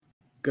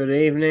Good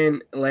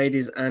evening,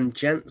 ladies and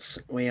gents.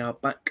 We are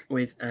back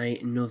with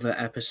another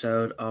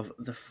episode of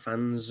the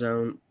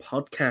Fanzone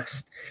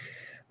podcast.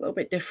 A little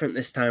bit different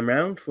this time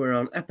round. We're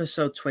on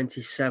episode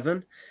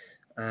 27.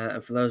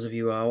 And for those of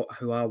you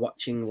who are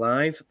watching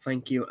live,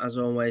 thank you as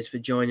always for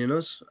joining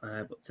us.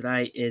 But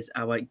today is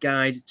our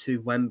Guide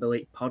to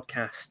Wembley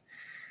podcast.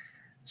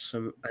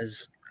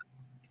 As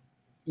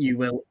you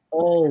will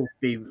all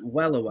be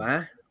well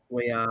aware,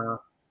 we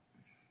are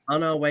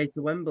on our way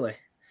to Wembley.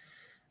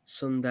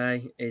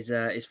 Sunday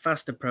is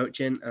fast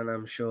approaching, and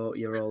I'm sure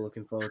you're all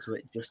looking forward to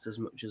it just as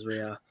much as we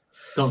are.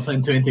 Don't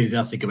sound too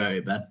enthusiastic about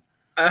it, Ben.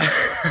 I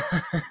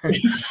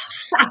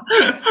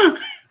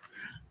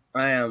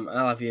am.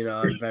 I'll have you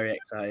know, I'm very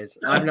excited.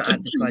 I've not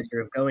had the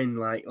pleasure of going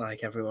like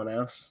everyone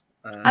else.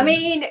 I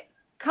mean,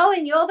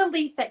 Colin, you're the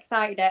least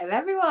excited out of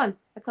everyone,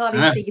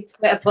 according to your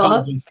Twitter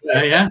post.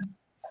 Yeah.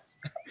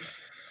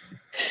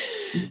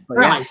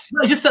 Right, yes.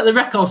 Just set the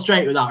record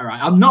straight with that,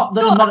 right? I'm not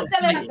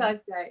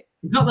excited.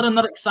 It's not that I'm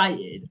not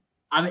excited.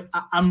 I mean,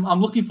 I'm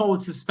looking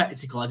forward to the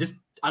spectacle. I just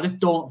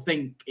don't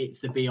think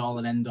it's the be all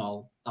and end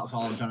all. That's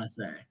all I'm trying to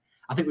say.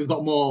 I think we've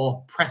got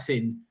more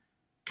pressing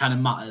kind of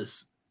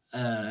matters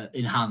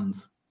in hand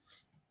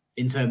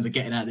in terms of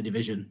getting out of the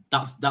division.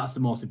 That's the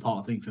most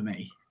important thing for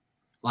me.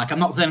 Like, I'm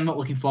not saying I'm not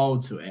looking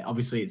forward to it.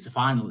 Obviously, it's the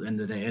final at the end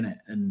of the day, isn't it?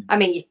 And I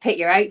mean, you pick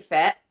your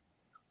outfit.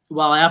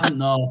 Well, I haven't,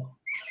 no.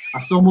 I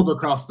stumbled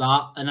across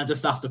that, and I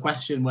just asked a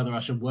question whether I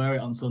should wear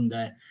it on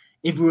Sunday.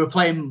 If we were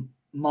playing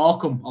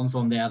Morecambe on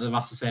Sunday, I'd have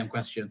asked the same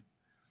question.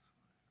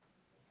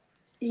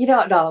 You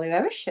don't normally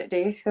wear a shirt, do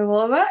you, to a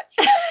war match?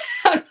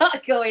 I'm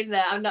not going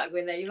there.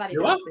 You've had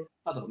enough.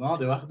 I don't know,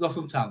 do I? Well,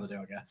 sometimes I do,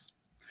 I guess.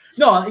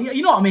 No,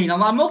 you know what I mean?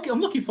 I'm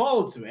looking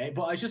forward to it,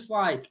 but it's just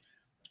like,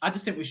 I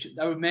just think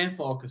our main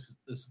focus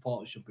as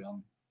supporters should be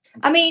on.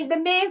 I mean, the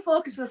main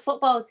focus for the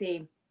football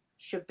team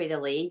should be the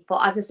league,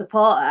 but as a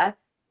supporter,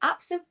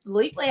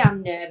 absolutely,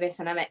 I'm nervous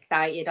and I'm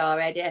excited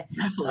already. I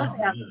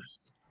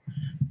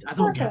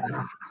don't get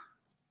that.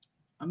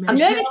 I'm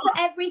nervous for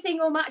every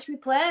single match we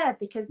play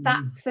because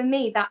for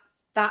me,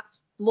 that's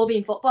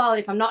loving football.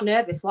 If I'm not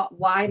nervous,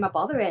 why am I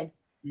bothering?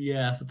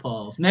 Yeah, I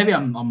suppose. Maybe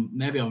I'm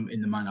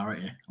in the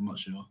minority. I'm not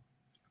sure.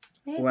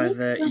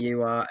 Whether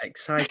you are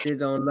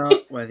excited or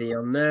not, whether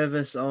you're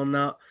nervous or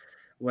not,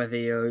 whether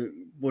you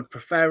would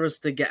prefer us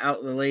to get out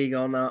of the league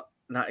or not,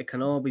 that it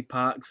can all be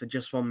parked for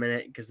just 1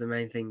 minute because the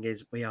main thing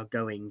is we are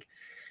going.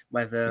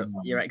 Whether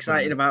you're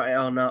excited about it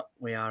or not,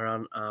 we are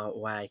on our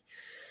way.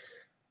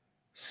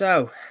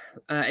 So,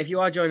 if you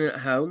are joining at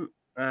home,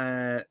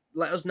 let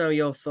us know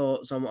your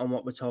thoughts on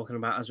what we're talking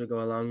about as we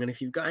go along. And if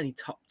you've got any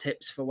top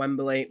tips for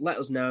Wembley, let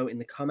us know in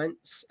the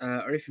comments.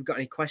 Or if you've got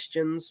any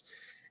questions,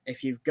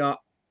 if you've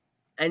got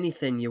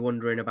anything you're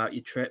wondering about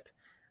your trip,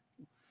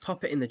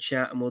 pop it in the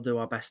chat and we'll do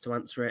our best to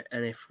answer it.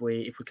 And if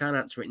we can't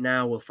answer it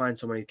now, we'll find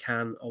someone who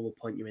can, or we'll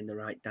point you in the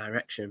right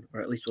direction,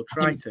 or at least we'll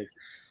try to.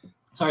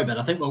 Sorry, Ben.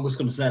 I think what I was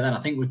going to say then, I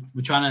think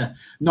we're trying to,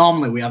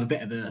 normally we have a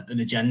bit of an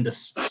agenda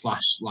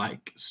 /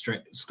 like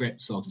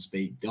script, so to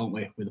speak, don't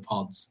we, with the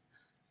pods?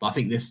 But I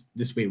think this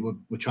week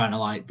we're trying to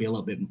like be a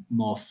little bit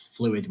more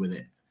fluid with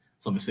it.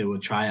 So obviously we'll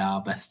try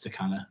our best to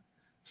kind of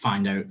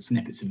find out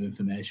snippets of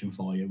information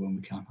for you when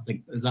we can. I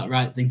think, is that the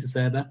right thing to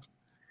say, Ben?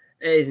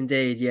 It is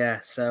indeed, yeah.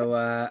 So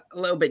a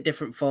little bit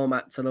different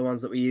format to the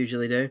ones that we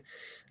usually do.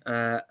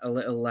 A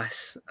little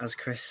less, as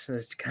Chris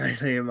has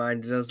kindly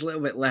reminded us, a little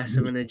bit less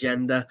of an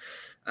agenda,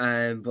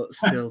 but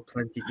still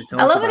plenty to talk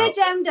about. I love an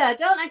agenda,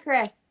 don't I,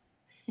 Chris?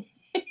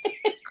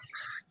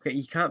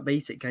 You can't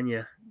beat it, can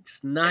you?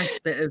 Just a nice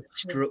bit of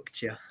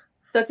structure.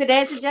 So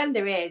today's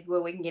agenda is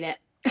we're winging it.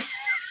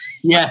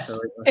 Yes.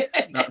 That's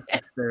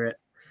the spirit.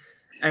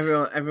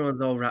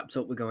 Everyone's all wrapped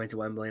up with going to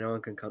Wembley. No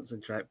one can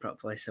concentrate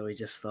properly, so we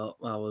just thought,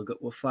 well,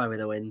 we'll fly with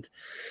the wind.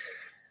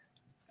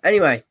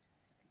 Anyway,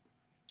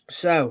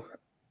 so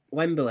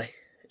Wembley,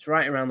 it's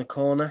right around the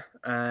corner,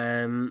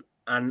 and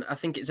I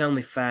think it's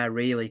only fair,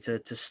 really,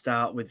 to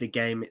start with the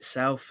game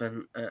itself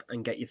and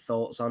get your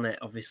thoughts on it.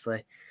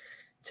 Obviously,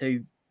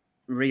 two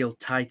real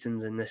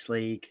titans in this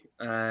league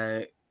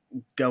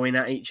going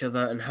at each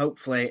other, and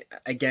hopefully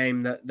a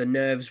game that the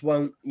nerves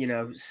won't,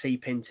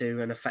 seep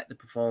into and affect the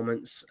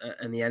performance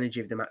and the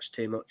energy of the match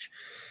too much.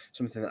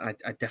 Something that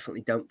I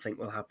definitely don't think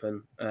will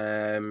happen,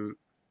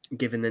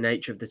 given the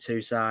nature of the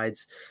two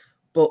sides.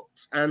 But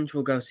Ange,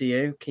 we'll go to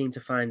you. Keen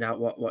to find out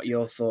what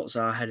your thoughts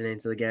are heading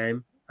into the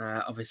game.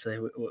 Obviously,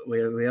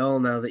 we all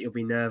know that you'll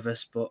be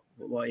nervous, but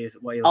what are you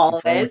looking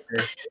forward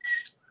to?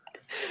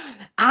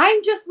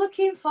 I'm just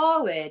looking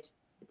forward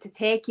to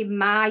taking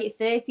my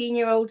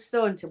 13-year-old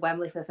son to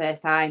Wembley for the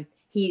first time.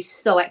 He's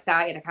so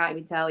excited, I can't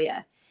even tell you.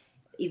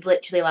 He's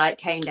literally like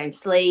counting down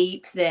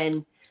sleeps,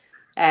 and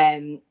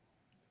I'm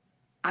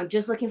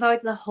just looking forward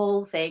to the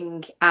whole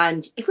thing.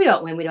 And if we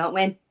don't win, we don't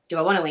win. Do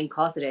I want to win? Of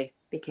course I do,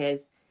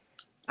 because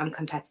I'm a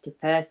competitive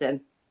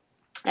person.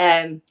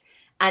 And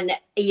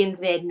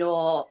Ian's made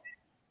no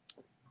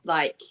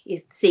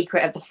his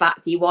secret of the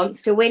fact he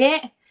wants to win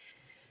it.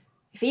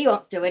 If he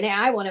wants to win it,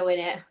 I want to win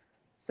it.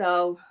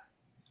 So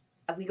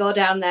we go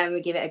down there and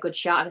we give it a good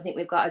shot. And I think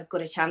we've got as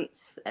good a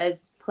chance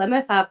as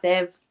Plymouth have.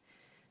 They've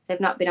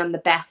not been on the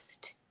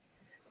best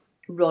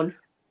run,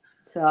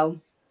 so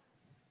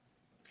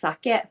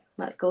sack it.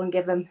 Let's go and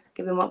give them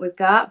what we've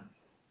got.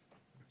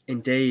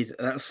 Indeed,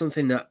 that's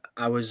something that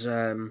I was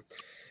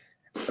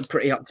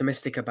pretty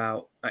optimistic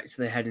about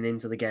actually heading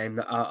into the game.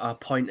 That our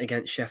point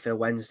against Sheffield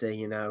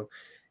Wednesday,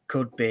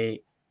 could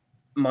be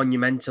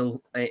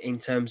monumental in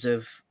terms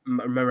of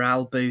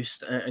morale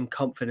boost and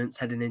confidence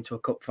heading into a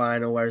cup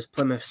final. Whereas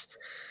Plymouth's,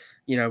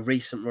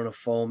 recent run of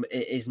form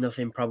is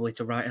nothing probably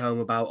to write home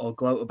about or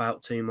gloat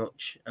about too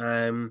much.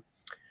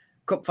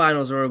 Cup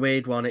finals are a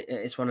weird one.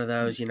 It's one of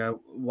those,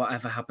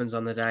 whatever happens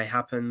on the day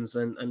happens,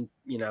 and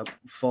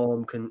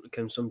form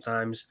can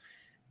sometimes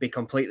be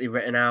completely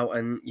written out.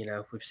 And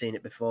we've seen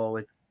it before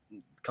with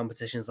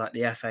competitions like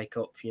the FA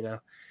Cup.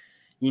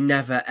 You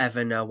never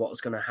ever know what's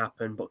going to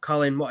happen. But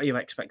Colin, what are you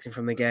expecting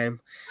from the game?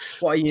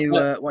 What are you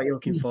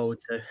looking forward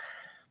to?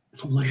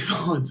 I'm looking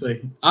forward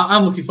to.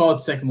 I'm looking forward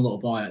to taking my little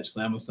boy.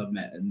 Actually, I must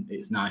admit, and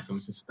it's nice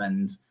obviously to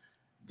spend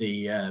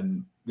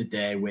the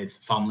day with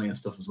family and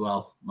stuff as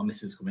well. My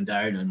missus coming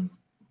down, and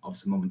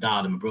obviously mum and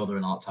dad and my brother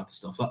and all that type of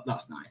stuff. So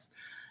that's nice.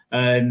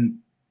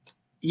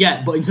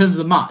 Yeah, but in terms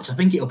of the match, I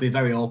think it'll be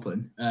very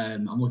open.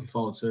 I'm looking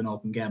forward to an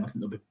open game. I think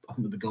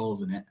there'll be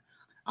goals in it.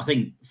 I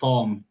think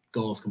form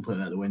goes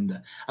completely out the window.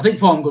 I think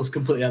form goes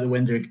completely out the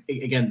window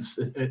against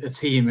a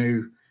team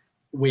who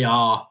we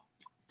are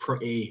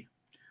pretty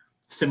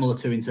similar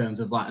to in terms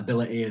of like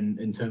ability and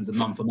in terms of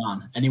man for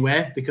man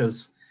anyway,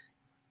 because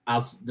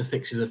as the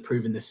fixtures have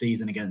proven this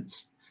season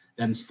against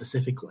them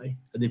specifically,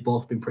 they've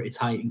both been pretty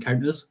tight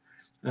encounters.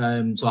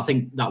 So I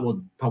think that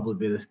would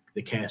probably be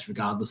the case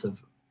regardless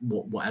of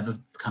whatever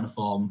kind of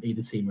form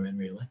either team are in,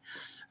 really.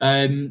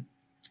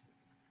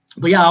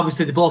 But yeah,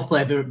 obviously they both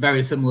play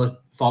very similar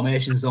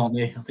formations, don't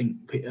they? I think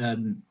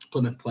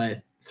Plymouth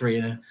play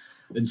 3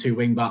 and 2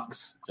 wing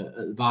backs at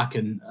the back,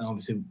 and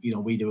obviously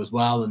we do as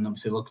well, and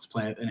obviously look to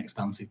play an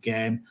expansive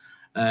game.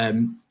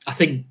 I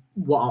think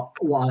what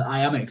I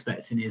am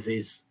expecting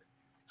is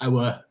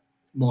our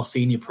more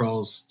senior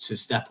pros to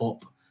step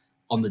up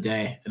on the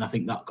day, and I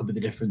think that could be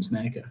the difference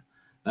maker.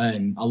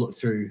 I looked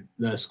through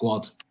their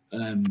squad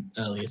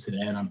earlier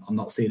today, and I'm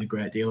not seeing a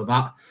great deal of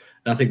that.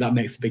 And I think that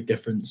makes a big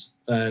difference.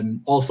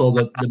 Also,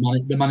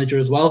 the manager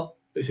as well.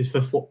 It's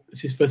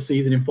his first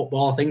season in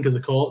football, I think, as a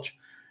coach.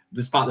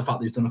 Despite the fact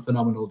that he's done a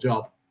phenomenal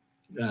job,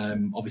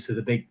 obviously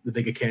the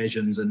big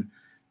occasions, and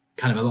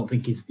kind of I don't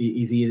think he's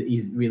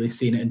really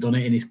seen it and done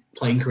it in his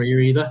playing career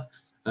either.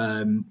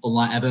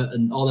 Unlike Everton,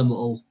 and all them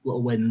little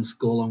wins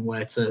go a long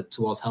way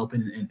towards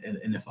helping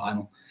in the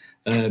final.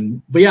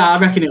 But yeah, I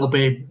reckon it'll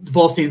be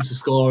both teams to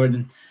score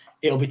and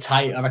it'll be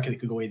tight. I reckon it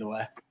could go either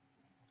way.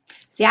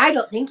 See, I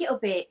don't think it'll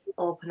be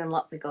open and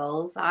lots of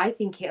goals. I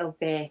think it'll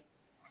be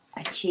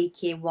a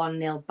cheeky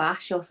 1-0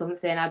 bash or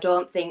something. I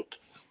don't think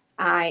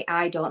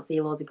I don't see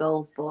loads of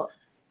goals, but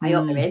I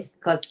hope there is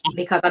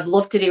because I'd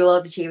love to do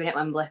loads of cheering at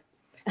Wembley.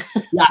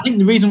 Yeah, I think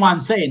the reason why I'm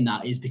saying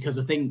that is because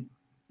I think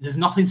there's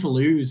nothing to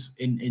lose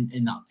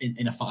in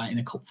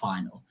a cup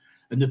final.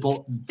 And there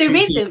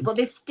isn't, but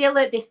there's still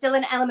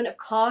an element of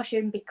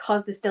caution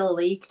because there's still a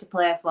league to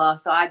play for.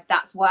 So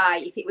that's why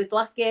if it was the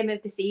last game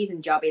of the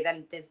season, Jobby,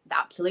 then there's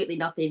absolutely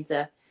nothing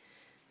to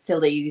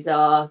lose.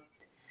 Or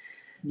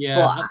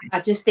but I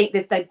just think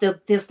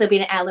there'll still be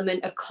an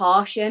element of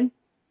caution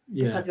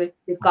because we've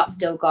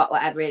still got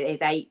whatever it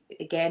is, 8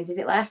 games is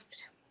it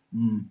left?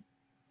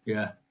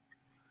 Yeah.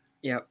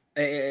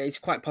 It's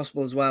quite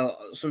possible as well.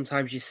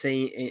 Sometimes you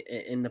see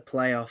in the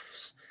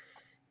playoffs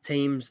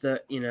teams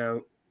that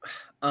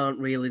aren't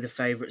really the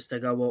favourites to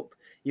go up.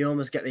 You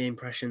almost get the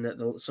impression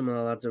that some of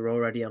the lads are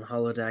already on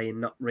holiday and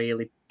not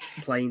really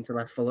playing to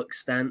their full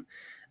extent.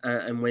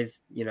 And with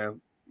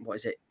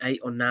 8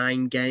 or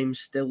 9 games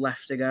still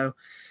left to go,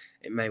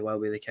 it may well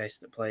be the case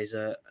that players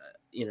are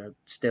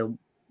still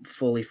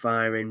fully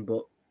firing,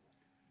 but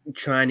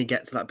trying to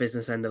get to that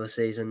business end of the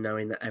season,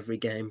 knowing that every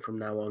game from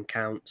now on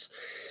counts.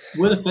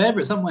 We're the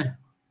favourites, aren't we? I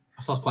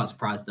was quite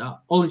surprised at that.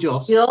 Only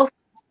just.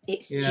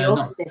 It's just,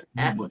 isn't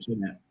it? Much,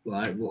 isn't it?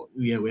 Like,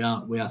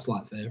 we are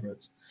slight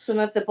favourites. Some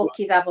of the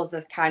bookies have us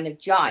as kind of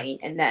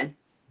joint, and then.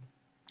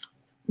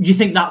 Do you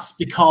think that's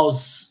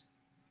because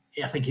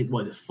I think it's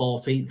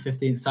 14th,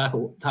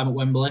 15th time at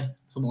Wembley,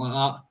 something like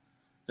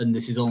that, and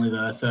this is only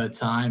their 3rd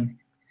time.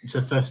 This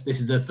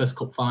is their first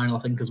cup final, I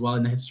think, as well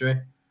in the history.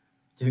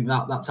 Do you think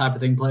that type of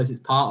thing plays its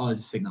part, or do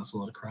you think that's a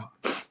lot of crap?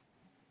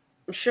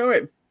 I'm sure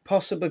it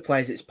possibly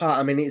plays its part.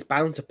 I mean, it's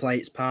bound to play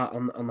its part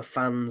on the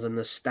fans and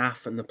the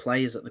staff and the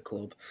players at the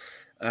club.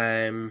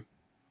 How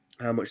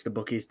much the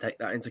bookies take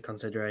that into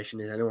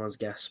consideration is anyone's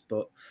guess,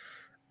 but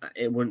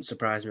it wouldn't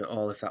surprise me at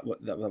all if that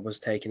was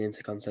taken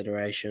into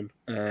consideration.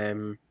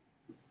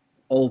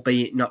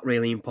 Albeit not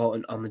really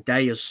important on the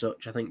day as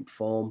such. I think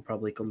form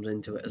probably comes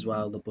into it as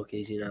well. The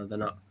bookies, they're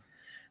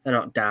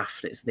not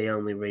daft. It's the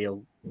only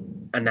real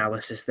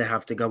analysis they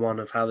have to go on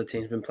of how the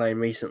team's been playing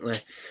recently.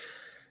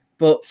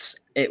 But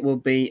it will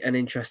be an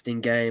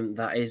interesting game,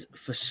 that is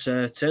for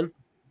certain.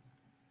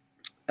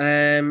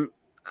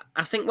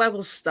 I think where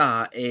we'll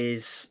start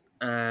is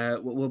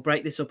we'll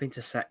break this up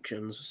into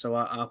sections. So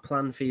our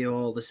plan for you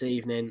all this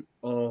evening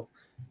or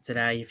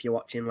today, if you're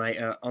watching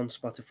later on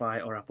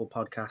Spotify or Apple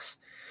Podcasts,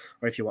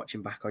 or if you're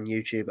watching back on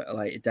YouTube at a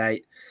later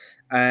date,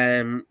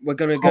 we're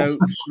going to go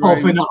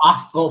hopefully not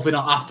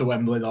after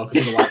Wembley though,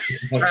 because otherwise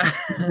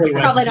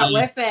probably not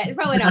worth it. It's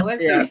probably not worth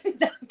it.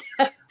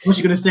 We're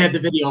just going to save the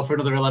video for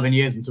another 11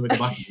 years until we go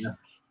back.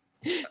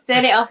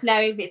 Turn it off now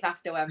if it's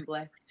after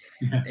Wembley.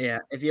 Yeah,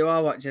 if you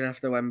are watching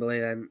after Wembley,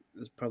 then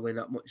there's probably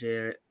not much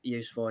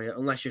use for you.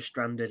 Unless you're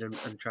stranded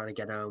and trying to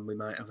get home, we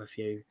might have a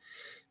few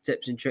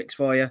tips and tricks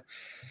for you.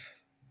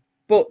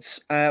 But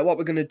what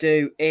we're going to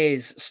do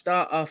is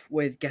start off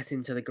with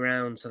getting to the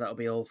ground. So that'll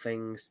be all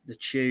things, the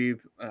tube,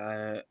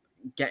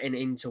 getting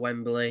into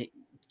Wembley,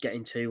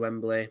 getting to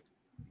Wembley,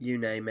 you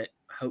name it.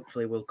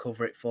 Hopefully we'll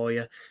cover it for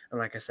you. And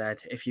like I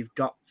said, if you've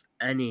got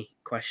any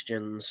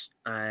questions,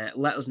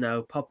 let us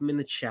know, pop them in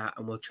the chat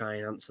and we'll try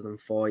and answer them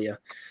for you.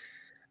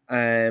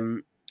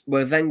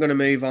 We're then going to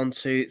move on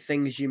to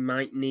things you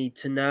might need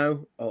to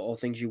know or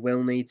things you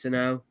will need to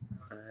know.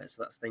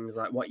 So that's things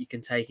like what you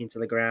can take into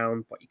the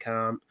ground, what you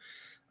can't,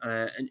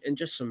 and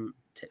just some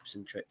tips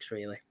and tricks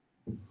really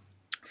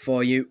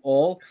for you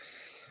all.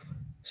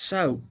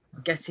 So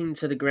getting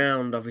to the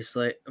ground,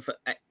 obviously,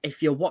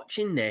 if you're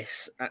watching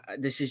this,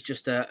 this is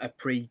just a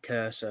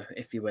precursor,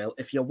 if you will.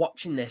 If you're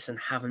watching this and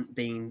haven't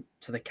been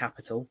to the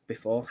capital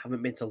before,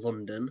 haven't been to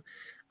London,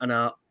 and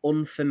are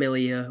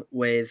unfamiliar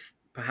with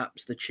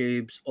perhaps the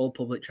tubes or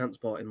public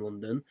transport in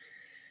London,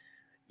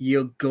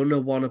 you're gonna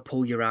want to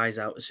pull your eyes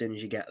out as soon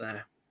as you get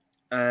there.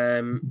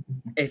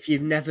 If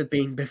you've never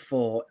been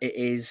before, it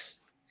is,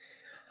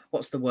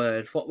 what's the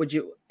word? What would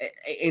you,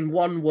 in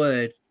one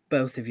word,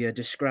 both of you,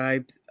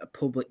 describe a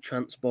public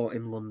transport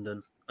in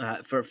London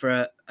for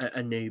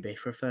a newbie,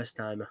 for a first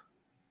timer?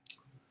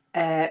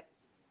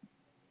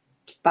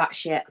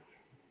 Batshit.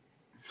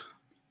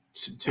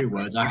 2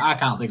 words. I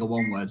can't think of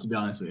 1 word, to be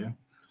honest with you.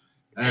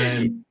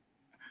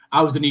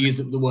 I was going to use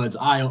the words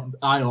eye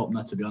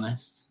opener, to be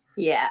honest.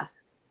 Yeah.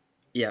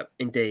 Yeah,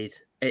 indeed.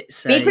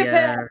 It's be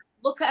prepared.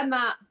 Look at a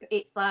map.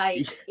 It's like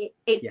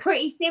it's yes.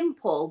 pretty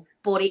simple,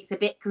 but it's a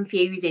bit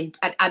confusing.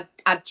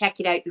 I'd check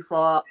it out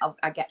before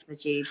I get to the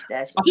tube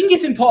station. I think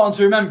it's important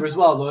to remember as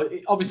well, though.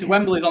 Obviously,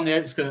 Wembley is on the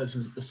outskirts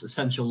of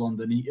central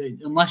London.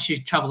 Unless you're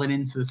travelling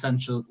into the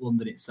central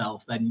London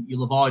itself, then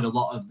you'll avoid a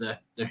lot of the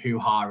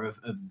hoo-ha of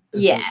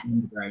the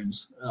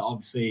undergrounds.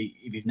 Obviously,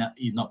 if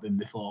you've not been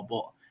before,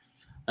 but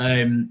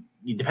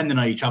depending on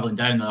how you're travelling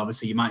down there,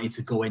 obviously you might need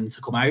to go in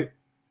to come out.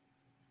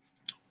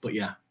 But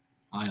yeah,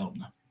 eye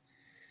opener.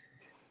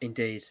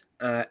 Indeed.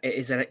 It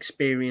is an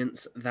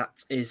experience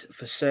that is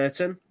for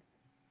certain.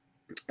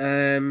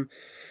 For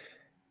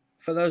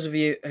those of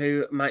you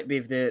who might be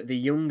of the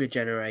younger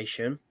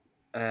generation,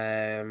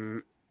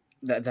 that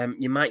then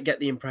you might get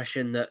the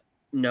impression that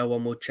no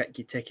one will check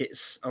your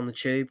tickets on the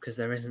tube because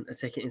there isn't a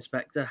ticket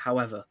inspector.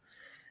 However,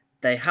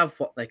 they have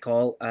what they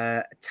call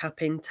a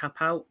tap-in,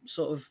 tap-out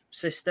sort of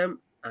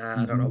system.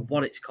 I don't know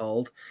what it's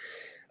called.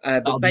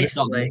 But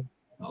basically,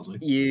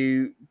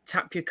 you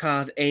tap your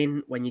card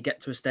in when you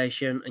get to a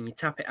station and you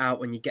tap it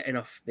out when you're getting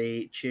off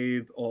the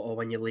tube or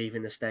when you're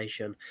leaving the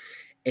station.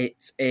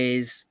 It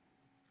is,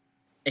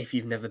 if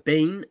you've never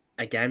been,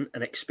 again,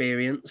 an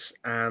experience.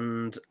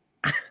 And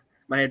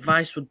my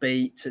advice would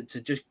be to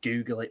just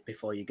Google it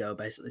before you go,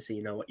 basically, so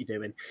you know what you're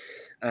doing.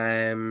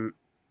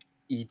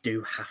 You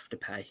do have to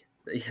pay.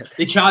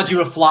 They charge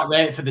you a flat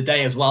rate for the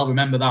day as well.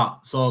 Remember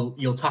that. So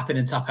you'll tap in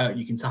and tap out.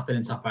 You can tap in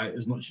and tap out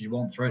as much as you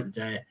want throughout the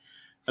day.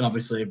 And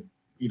obviously, at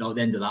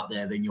the end of that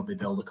day, then you'll be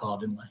billed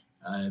accordingly.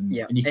 And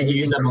you can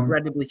use them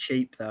incredibly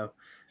cheap, though.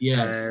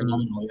 Yeah, it's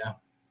phenomenal, yeah.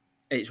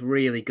 It's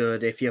really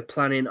good. If you're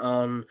planning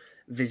on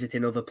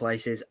visiting other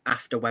places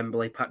after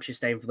Wembley, perhaps you're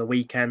staying for the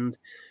weekend,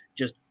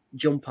 just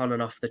jump on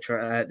and off the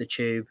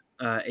tube.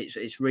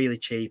 It's really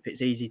cheap.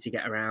 It's easy to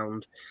get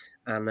around,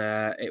 and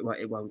it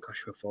won't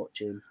cost you a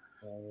fortune.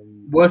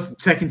 Worth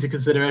taking into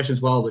consideration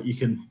as well that you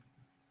can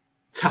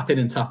tap in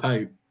and tap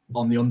out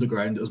on the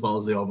underground as well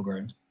as the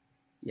overground.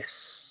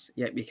 Yes,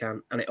 yep, you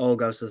can, and it all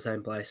goes to the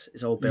same place.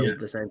 It's all billed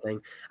the same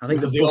thing. I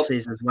think the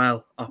buses as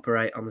well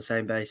operate on the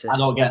same basis. I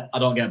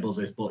don't get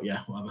buses, but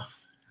yeah, whatever.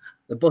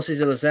 The buses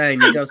are the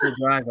same. You go to the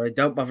driver,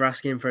 don't bother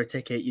asking for a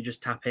ticket. You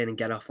just tap in and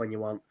get off when you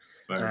want.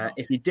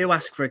 If you do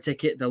ask for a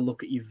ticket, they'll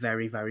look at you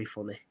very, very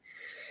funny.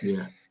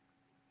 Yeah,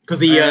 because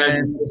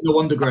there's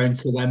no underground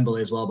to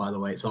Wembley as well. By the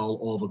way, it's all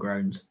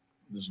overground.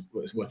 It's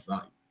worth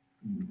that.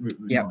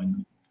 Yeah,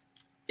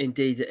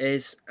 indeed it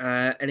is.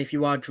 And if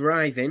you are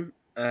driving.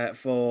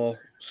 For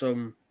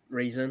some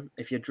reason,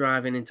 if you're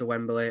driving into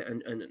Wembley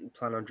and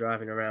plan on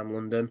driving around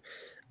London,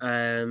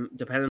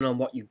 depending on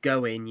what you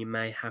go in, you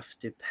may have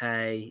to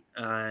pay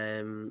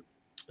some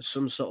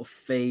sort of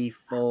fee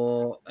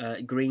for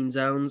green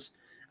zones.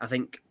 I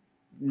think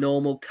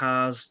normal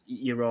cars,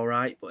 you're all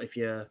right, but if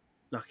you're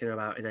knocking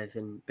about in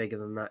anything bigger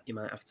than that, you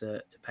might have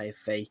to pay a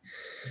fee.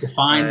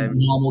 Define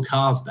normal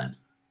cars, Ben. Are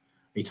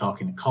you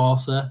talking a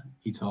Corsa? Are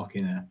you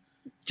talking a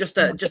just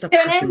a Is it an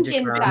passenger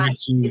engine car.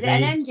 size? Is it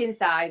an engine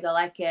size or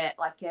like a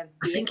I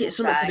think it's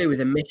something to do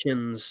with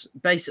emissions.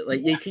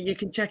 Basically, you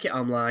can check it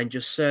online.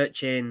 Just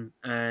search in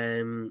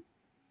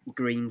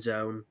green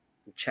zone,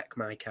 check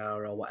my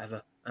car or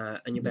whatever,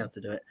 and you'll be able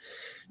to do it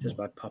just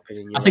by popping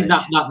in your. I think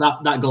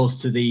that goes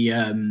to the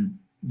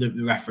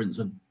reference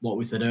of what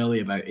we said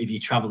earlier about if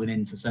you're traveling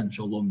into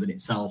central London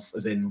itself,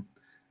 as in,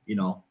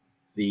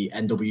 the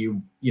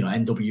NW1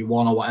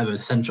 or whatever,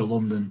 central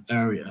London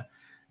area,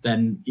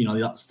 then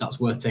that's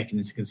worth taking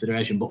into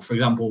consideration. But for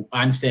example,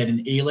 I'm staying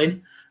in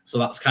Ealing, so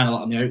that's kind of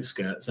like on the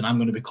outskirts, and I'm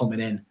going to be coming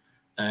in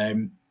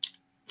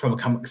from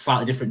a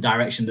slightly different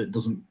direction. That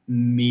doesn't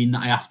mean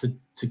that I have to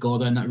go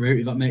down that route,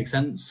 if that makes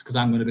sense, because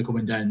I'm going to be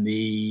coming down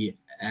the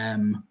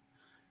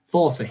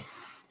 40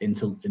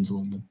 into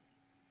London.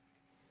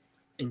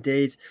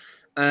 Indeed.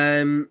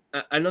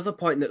 Another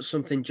point that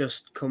something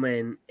just come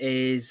in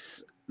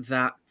is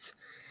that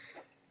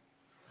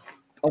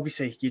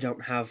obviously you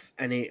don't have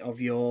any of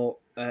your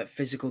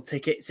physical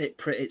tickets.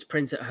 It's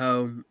print at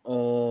home,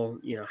 or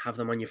have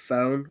them on your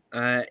phone.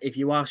 If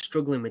you are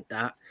struggling with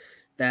that,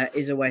 there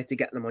is a way to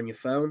get them on your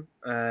phone.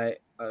 I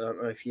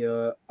don't know if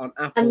you're on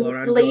Apple or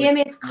Android.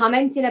 Liam is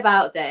commenting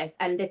about this,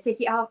 and the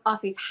ticket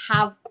office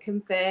have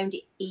confirmed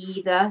it's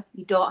either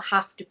you don't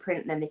have to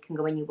print them; they can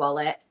go in your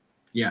wallet.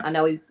 Yeah, I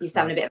know he's just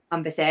having a bit of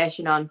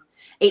conversation on.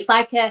 It's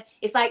like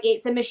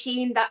it's a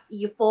machine that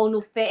your phone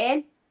will fit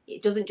in.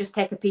 It doesn't just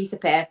take a piece of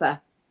paper.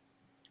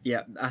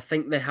 Yeah, I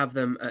think they have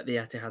them at the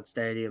Etihad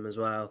Stadium as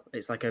well.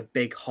 It's like a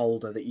big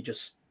holder that you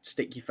just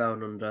stick your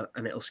phone under,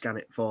 and it'll scan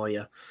it for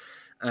you.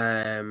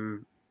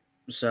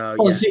 It's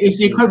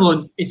the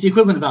equivalent. It's the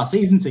equivalent of our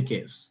season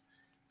tickets.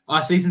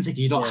 Our season ticket,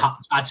 you don't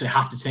actually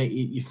have to take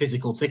your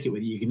physical ticket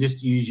with you. You can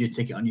just use your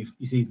ticket on your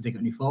season ticket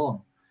on your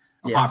phone.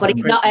 Yeah, but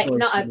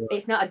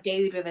it's not a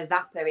dude with a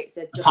zapper. It's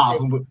apart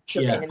from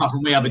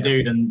we have a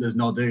dude and there's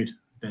no dude.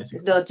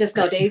 Basically, there's just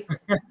no dude.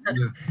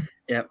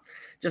 Yeah,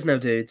 just no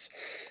dudes.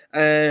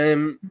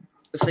 Printing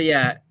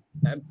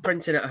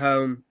at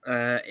home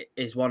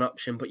is one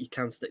option, but you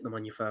can stick them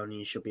on your phone and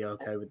you should be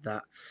okay with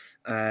that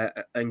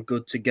and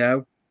good to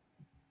go.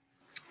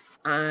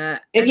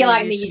 If you're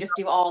like me, you just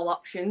do all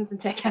options and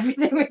take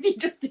everything with you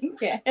just in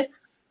case.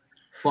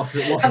 What's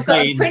the I've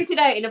saying? got them printed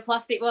out in a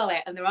plastic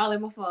wallet and they're all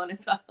in my phone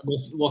as well.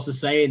 What's the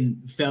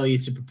saying? Failure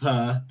to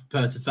prepare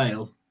to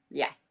fail.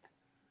 Yes.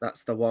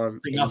 That's the one. I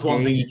think that's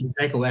one thing you can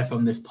take away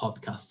from this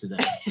podcast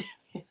today.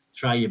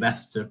 Try your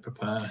best to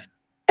prepare.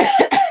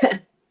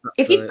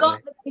 If you've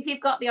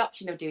got the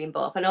option of doing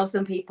both, I know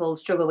some people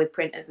struggle with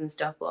printers and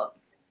stuff, but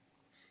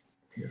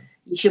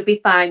you should be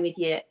fine with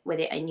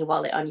it in your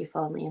wallet on your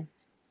phone, Liam.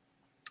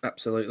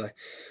 Absolutely.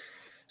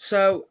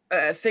 So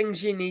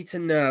things you need to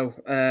know.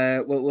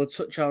 We'll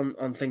touch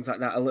on things like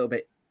that a little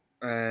bit.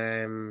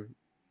 And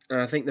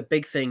I think the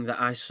big thing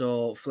that I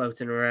saw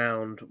floating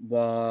around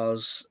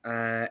was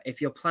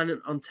if you're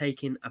planning on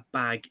taking a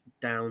bag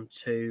down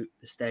to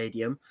the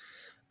stadium,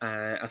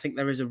 I think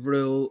there is a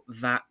rule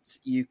that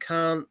you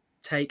can't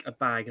take a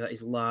bag that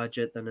is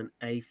larger than an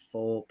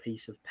A4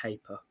 piece of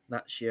paper.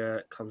 That's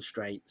your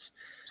constraints.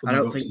 I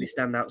don't think they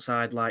stand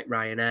outside like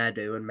Ryanair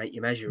do and make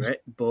you measure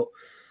it, but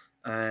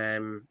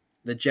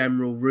the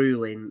general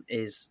ruling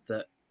is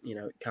that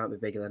it can't be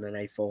bigger than an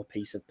A4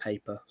 piece of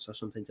paper. So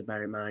something to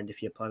bear in mind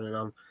if you're planning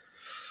on,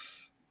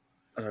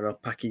 I don't know,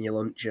 packing your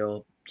lunch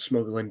or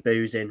smuggling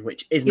booze in,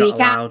 which is not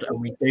allowed, and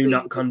we do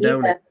not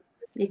condone it.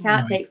 You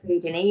can't take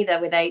food in either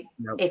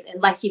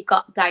unless you've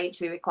got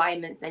dietary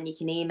requirements, then you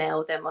can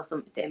email them or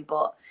something.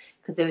 But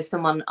because there was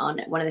someone on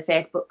one of the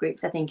Facebook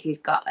groups, I think, who's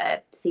got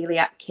a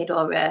celiac kid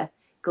or a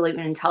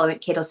gluten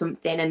intolerant kid or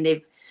something, and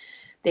they've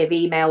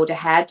emailed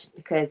ahead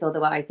because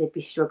otherwise they'd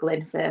be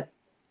struggling for.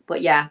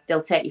 But yeah,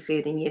 they'll take your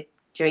food and your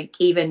drink,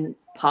 even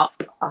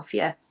pop off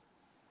you.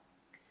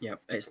 Yeah,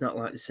 it's not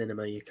like the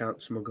cinema. You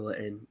can't smuggle it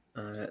in.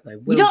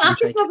 You don't have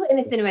to smuggle it in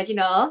the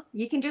cinema,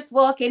 You can just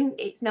walk in.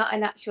 It's not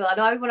an actual. I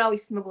know everyone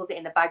always smuggles it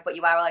in the bag, but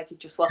you are allowed to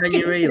just walk in.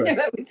 Can you really?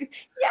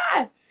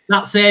 Yeah.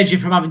 That saves you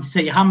from having to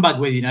take your handbag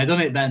with you now,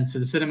 doesn't it, Ben, to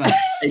the cinema?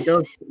 It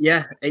does.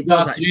 Yeah, it does. You don't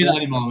have actually. to do that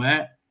anymore,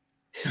 mate.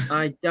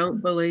 I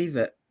don't believe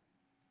it.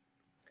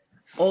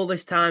 All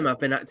this time I've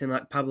been acting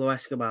like Pablo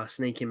Escobar,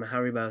 sneaking my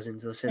Haribos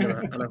into the cinema,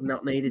 and I've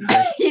not needed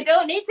to. You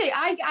don't need to.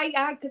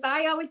 Because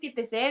I always did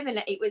the same,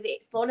 and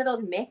it's one of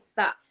those myths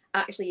that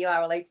actually you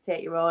are allowed to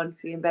take your own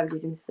food and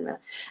beverages into the cinema.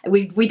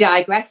 We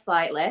digress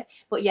slightly,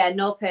 but yeah,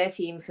 no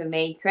perfume for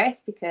me,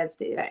 Chris, because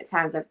at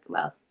times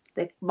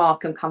the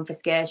Markham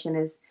confiscation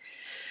has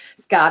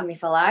scarred me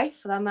for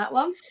life on that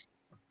one.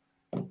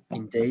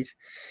 Indeed.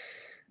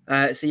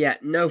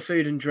 No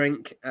food and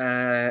drink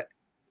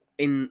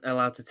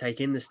allowed to take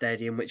in the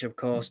stadium, which of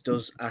course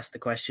does ask the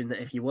question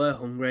that if you were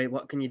hungry,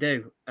 what can you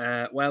do?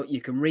 Well,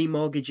 you can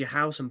remortgage your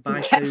house and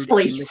buy food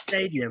in the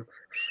stadium.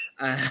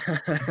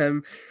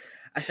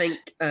 I think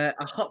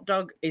a hot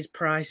dog is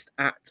priced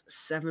at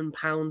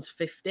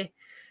 £7.50.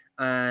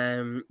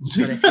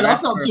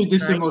 That's not too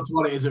dissimilar to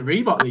what it is at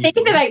Reebok. I think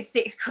it's about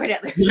 £6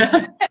 at the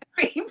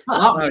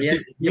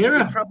Reebok.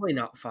 You're probably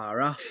not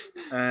far off.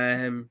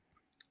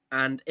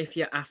 And if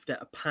you're after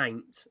a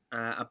pint,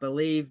 I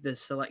believe the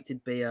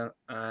selected beer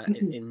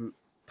in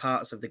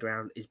parts of the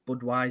ground is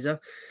Budweiser,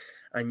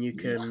 and you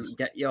can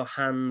get your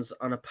hands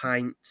on a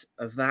pint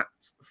of that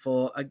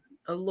for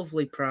a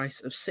lovely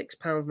price of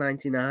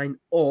 £6.99.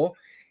 Or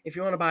if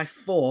you want to buy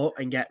 4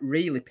 and get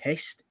really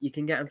pissed, you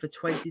can get them for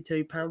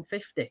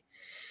 £22.50. Is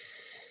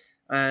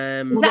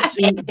that a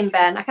saving,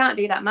 Ben? I can't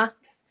do that maths.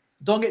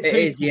 Don't get too.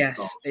 It is,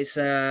 yes. It's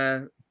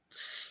a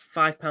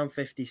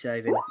 £5.50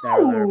 saving there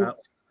or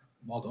thereabouts.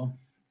 Well done.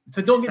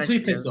 So don't get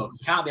too pissed off,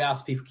 because I can't be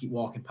asked people keep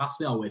walking past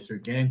me all the way through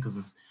a game because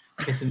of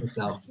pissing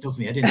myself. It does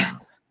me head in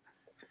now.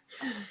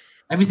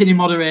 Everything in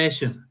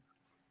moderation.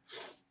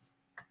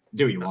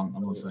 Do what you want,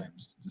 I'm not saying.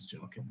 Just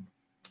joking.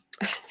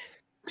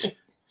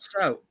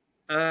 So,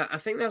 I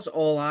think that's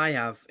all I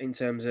have in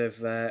terms of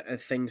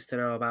things to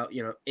know about,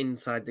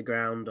 inside the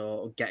ground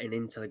or getting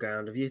into the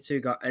ground. Have you two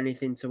got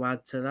anything to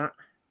add to that?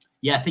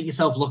 Yeah, I think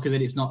yourself lucky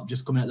that it's not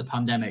just coming out of the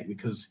pandemic,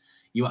 because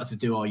you had to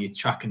do all your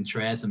track and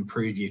trace and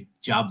prove your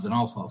jabs and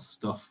all sorts of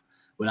stuff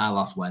when I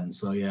last went.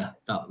 So, yeah,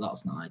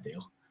 that's not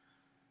ideal.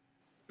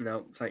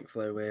 No,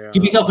 thankfully we're...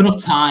 Give yourself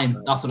enough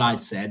time, that's what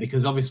I'd say,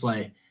 because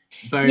obviously...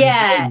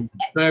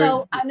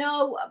 So I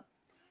know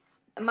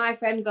my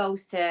friend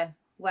goes to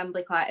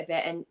Wembley quite a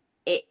bit, and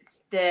it's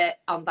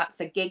that's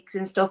for gigs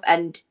and stuff,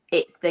 and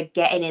it's the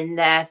getting in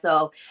there.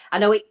 So I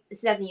know it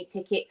says in your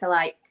ticket to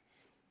like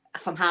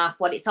from half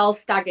what it's all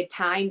staggered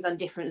times on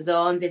different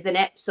zones, isn't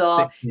it?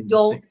 So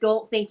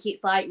don't think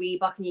it's like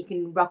Reebok and you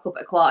can rock up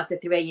at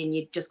 2:45 and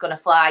you're just gonna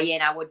fly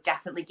in. I would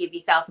definitely give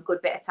yourself a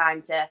good bit of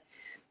time to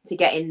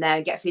get in there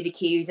and get through the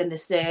queues and the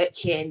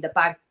searching, the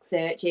bag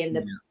searching,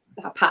 the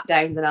pat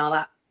downs and all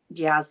that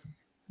jazz.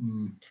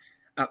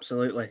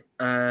 Absolutely.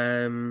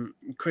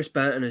 Chris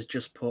Burton has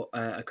just put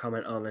a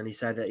comment on, and he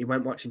said that he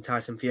went watching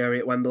Tyson Fury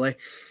at Wembley,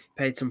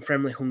 paid some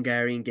friendly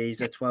Hungarian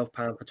geezer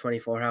 £12 for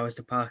 24 hours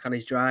to park on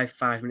his drive,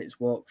 5 minutes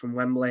walk from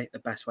Wembley, the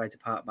best way to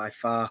park by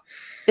far.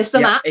 There's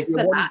some apps for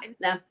that, isn't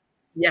there?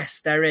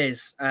 Yes, there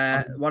is.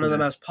 One of the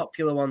most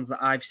popular ones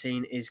that I've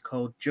seen is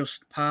called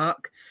Just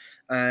Park.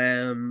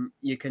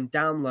 You can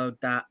download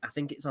that. I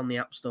think it's on the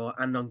App Store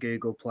and on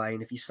Google Play.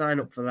 And if you sign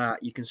up for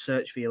that, you can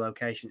search for your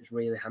location. It's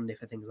really handy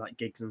for things like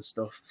gigs and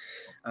stuff.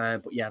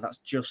 But yeah, that's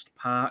Just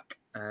Park.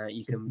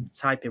 You can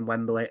type in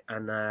Wembley,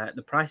 and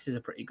the prices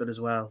are pretty good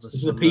as well.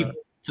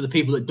 For the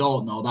people that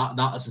don't know,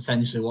 that's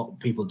essentially what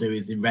people do,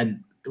 is they rent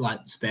like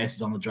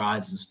spaces on the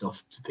drives and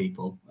stuff to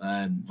people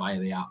via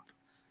the app.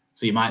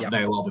 So you might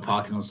very well be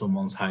parking on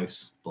someone's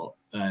house, but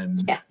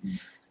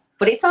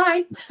but it's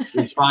fine.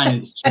 It's fine.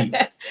 It's cheap.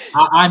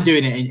 I'm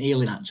doing it in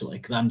Ealing actually,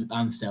 because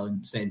I'm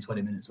staying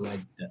 20 minutes away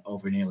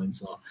over in Ealing.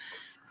 So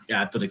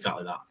yeah, I've done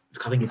exactly that.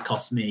 I think it's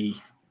cost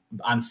me.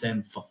 I'm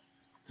staying for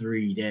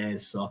 3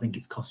 days, so I think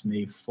it's cost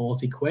me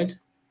 £40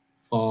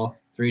 for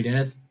 3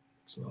 days.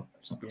 So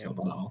it's not bad at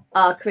all.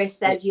 Oh, Chris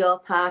says your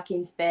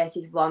parking space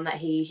is one that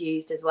he's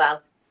used as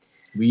well.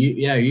 We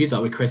used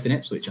that with Chris in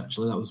Ipswich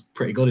actually. That was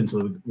pretty good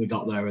until we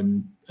got there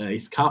and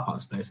his car park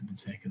space had been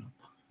taken up,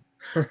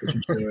 which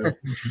I'm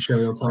sure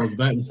he'll tell us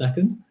about in a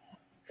second.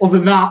 Other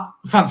than that,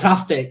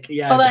 fantastic.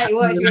 Yeah, well, it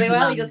works really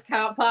well. You just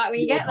can't park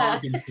when you get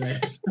there.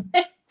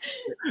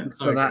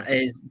 So that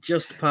is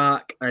Just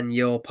Park and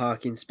your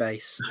parking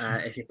space.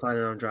 If you're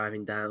planning on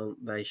driving down,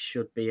 they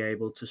should be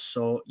able to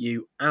sort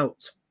you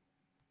out.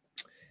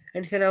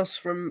 Anything else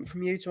from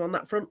you two on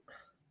that front?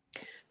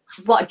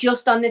 What,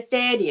 just on the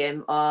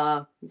stadium,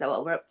 or is that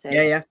what we're up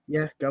to?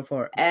 Yeah. Go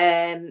for it.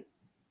 I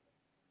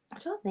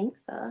don't think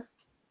so.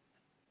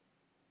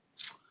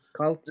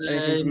 Carl,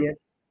 anything from you?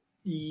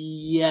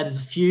 Yeah,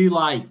 there's a few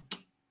like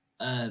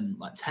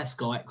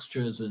Tesco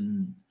extras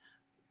and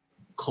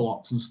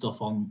co-ops and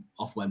stuff on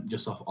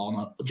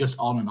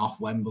and off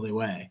Wembley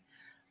Way.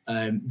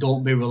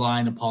 Don't be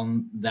relying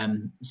upon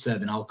them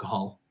serving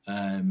alcohol.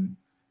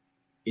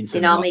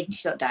 They normally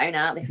shut down,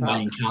 aren't they?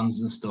 Buying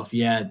cans and stuff.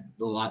 Yeah,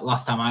 like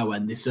last time I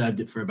went, they served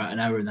it for about an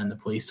hour, and then the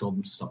police told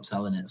them to stop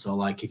selling it. So,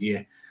 like, if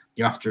you're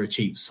after a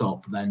cheap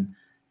sup, then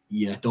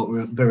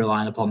don't be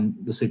relying upon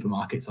the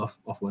supermarkets off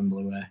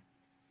Wembley Way.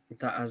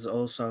 That has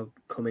also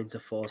come into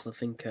force, I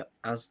think, at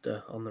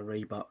Asda on the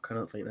Reebok. I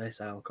don't think they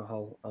sell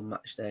alcohol on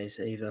match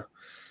days either.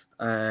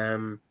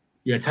 Tesco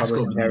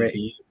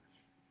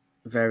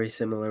very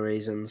similar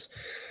reasons.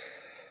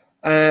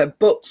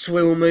 But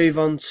we'll move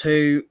on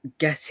to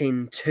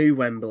getting to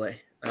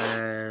Wembley.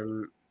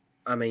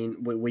 I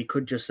mean, we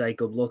could just say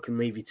good luck and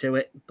leave you to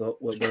it,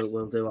 but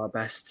we'll do our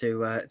best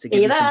to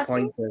give you some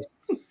pointers.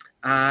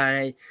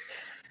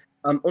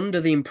 I'm under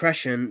the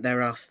impression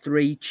there are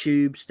 3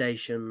 tube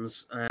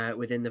stations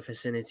within the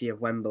vicinity of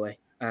Wembley.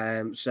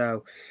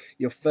 So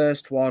your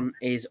first one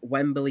is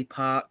Wembley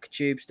Park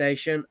tube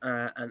station,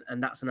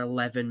 and that's an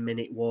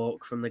 11-minute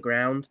walk from the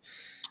ground.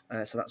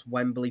 So that's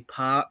Wembley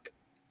Park.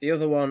 The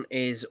other one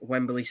is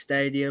Wembley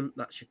Stadium.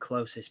 That's your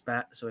closest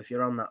bet. So if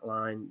you're on that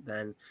line,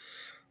 then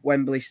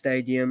Wembley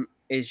Stadium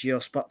is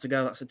your spot to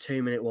go. That's a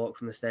 2-minute walk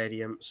from the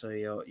stadium. So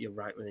you're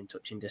right within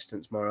touching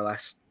distance, more or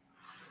less.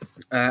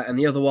 And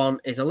the other one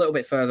is a little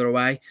bit further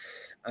away,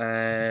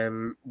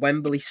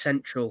 Wembley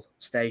Central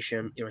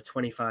Station, you're a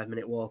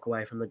 25-minute walk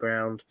away from the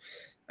ground.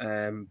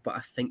 But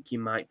I think you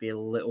might be a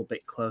little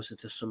bit closer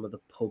to some of the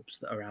pubs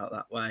that are out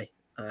that way.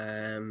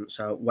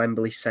 So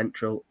Wembley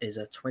Central is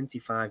a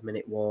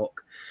 25-minute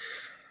walk.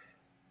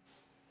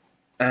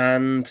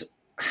 And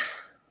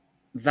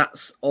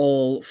that's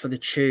all for the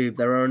tube.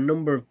 There are a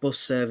number of bus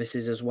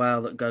services as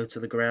well that go to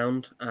the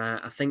ground.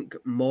 I think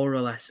more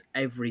or less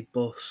every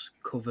bus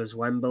covers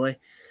Wembley.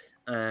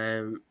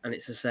 And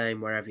it's the same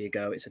wherever you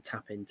go. It's a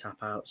tap in, tap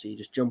out. So you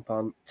just jump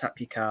on, tap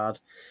your card,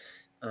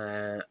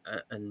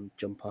 and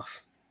jump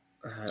off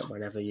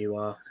whenever you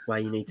are where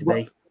you need to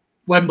be.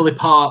 Wembley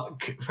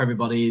Park, for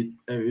everybody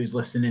who's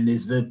listening,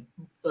 is the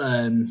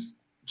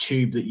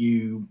tube that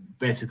you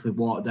basically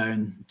walk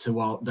down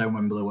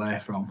Wembley Way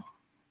from.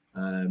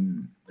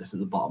 It's at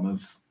the bottom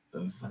of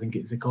I think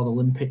it's called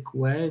Olympic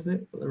Way, is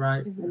it?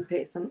 Right?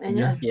 Olympic something,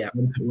 yeah.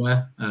 Olympic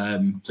Way.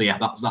 So yeah,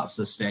 that's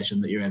the station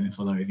that you're aiming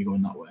for there if you're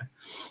going that way.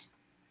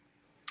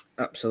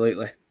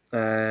 Absolutely.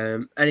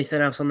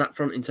 Anything else on that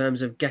front in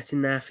terms of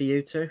getting there for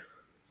you two?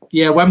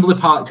 Yeah, Wembley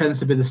Park tends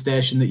to be the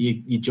station that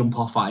you jump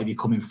off at if you're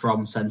coming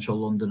from central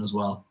London as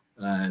well.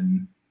 So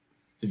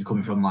if you're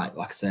coming from like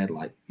I said,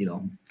 like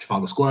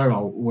Trafalgar Square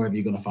or wherever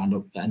you're going to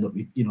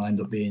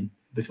end up being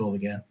before the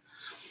game.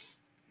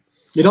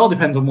 It all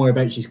depends on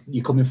whereabouts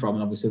you're coming from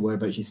and obviously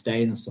whereabouts you're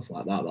staying and stuff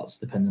like that. That's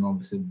depending on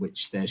obviously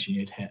which station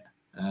you'd hit.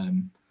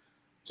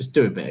 Just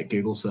do a bit of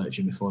Google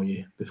searching before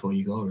you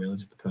go, really,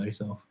 to prepare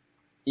yourself.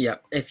 Yeah,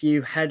 if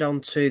you head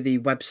on to the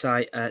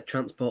website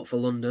Transport for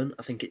London,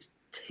 I think it's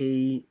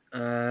TFL,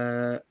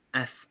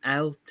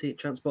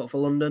 Transport for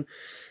London.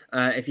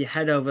 If you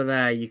head over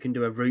there, you can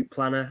do a route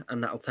planner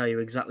and that'll tell you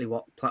exactly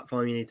what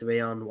platform you need to be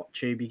on, what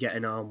tube you're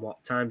getting on,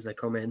 what times they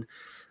come in.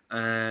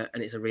 And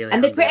it's a really...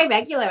 And they're pretty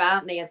regular,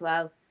 aren't they, as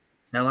well?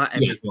 They're like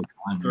every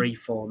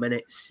 3-4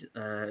 minutes.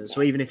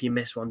 So even if you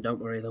miss one, don't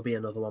worry, there'll be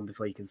another one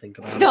before you can think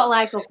about it. It's not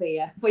like up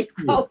here. But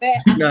you've got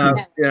No,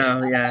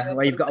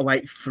 well, you've got to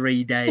wait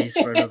 3 days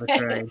for another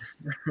train.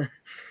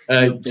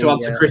 To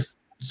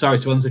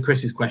answer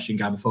Chris's question,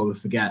 Guy, before we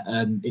forget,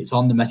 it's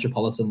on the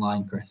Metropolitan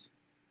line, Chris.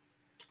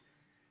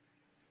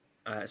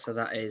 So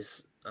that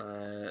is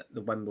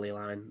the Wembley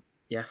line,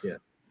 yeah?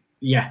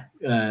 Yeah,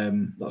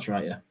 that's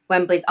right, yeah.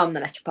 Wembley's on the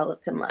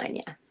Metropolitan line,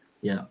 yeah.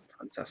 Yeah.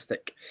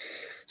 Fantastic.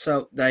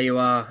 So there you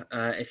are.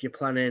 If you're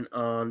planning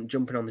on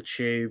jumping on the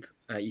tube,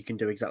 you can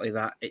do exactly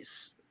that.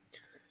 It's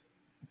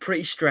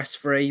pretty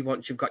stress-free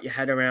once you've got your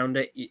head around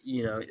it.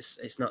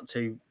 It's not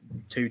too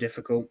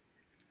difficult.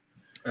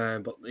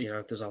 But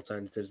there's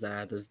alternatives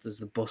there. There's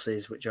the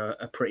buses, which are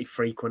pretty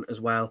frequent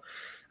as well,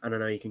 and I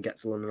know you can get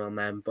to London on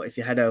them. But if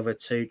you head over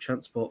to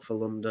Transport for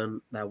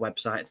London, their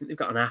website, I think they've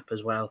got an app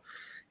as well.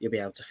 You'll be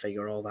able to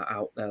figure all that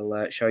out.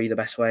 They'll show you the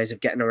best ways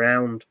of getting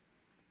around.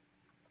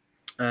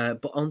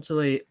 But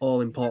onto the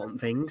all-important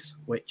things,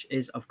 which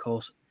is, of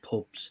course,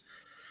 pubs.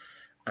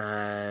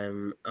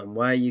 And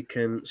where you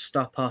can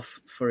stop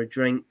off for a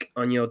drink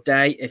on your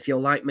day. If you're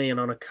like me and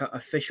on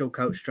official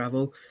coach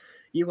travel,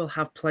 you will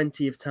have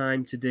plenty of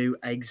time to do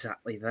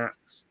exactly that.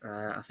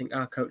 I think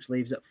our coach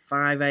leaves at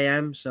 5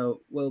 a.m,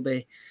 so we'll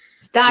be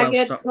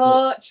staggered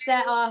coach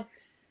set-offs.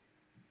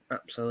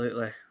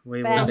 Absolutely.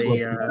 We will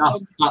be.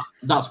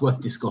 That's worth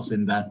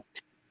discussing then.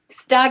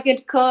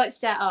 Staggered coach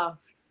set-offs.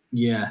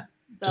 Yeah.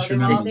 So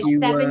they're all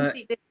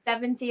the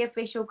 70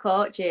 official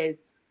coaches.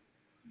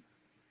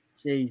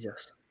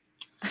 Jesus.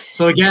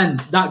 So again,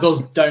 that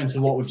goes down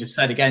to what we've just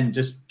said. Again,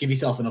 just give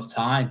yourself enough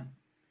time.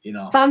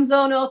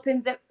 Fanzone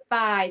opens at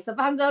 5. So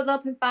Fanzone's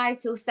open 5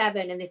 till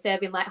 7, and they're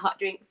serving like hot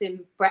drinks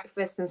and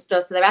breakfast and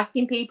stuff. So they're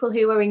asking people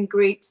who are in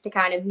groups to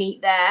kind of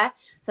meet there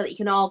so that you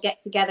can all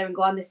get together and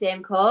go on the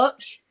same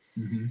coach.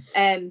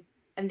 Mm-hmm.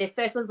 And the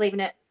first one's leaving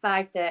at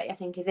 5:30, I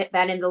think, is it,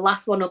 Ben? And the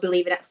last one will be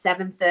leaving at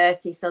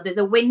 7:30. So there's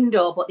a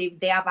window, but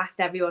they have asked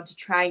everyone to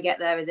try and get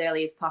there as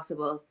early as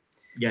possible.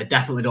 Yeah,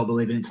 definitely don't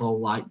believe it until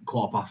like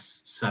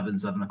 7:15,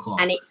 7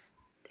 o'clock. And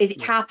is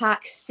it car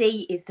park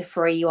C is the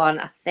free one,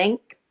 I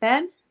think,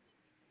 Ben?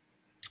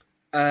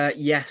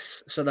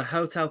 Yes. So the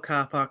hotel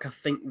car park, I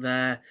think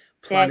they're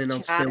planning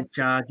on still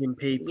charging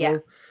people. Yeah.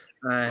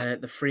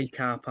 The free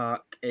car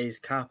park is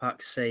car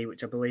park C,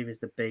 which I believe is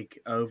the big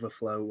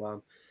overflow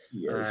one.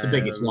 Yeah, it's the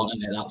biggest one,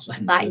 isn't it? That's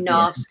like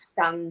North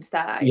Stand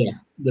side. Yeah,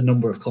 the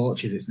number of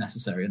coaches it's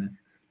necessary, isn't it?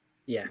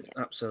 Yeah,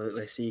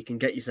 absolutely. So you can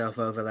get yourself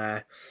over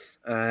there,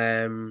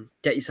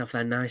 get yourself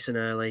there nice and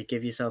early,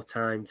 give yourself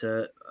time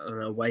to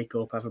wake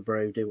up, have a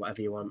brew, do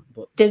whatever you want.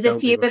 But there's a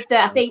few of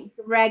I think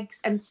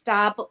Greggs and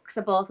Starbucks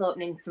are both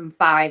opening from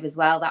 5 as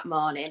well that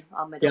morning.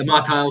 Yeah,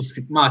 Mark Isles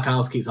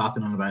keeps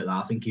harping on about that.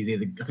 I think he's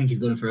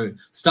going for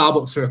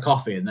Starbucks for a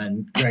coffee and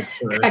then Greggs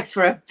for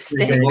a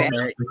steak.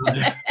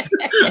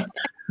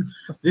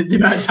 The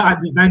amount of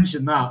times he's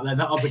mentioned that, then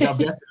I'm guessing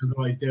that's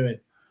what he's doing.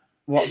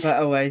 What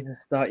better way to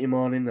start your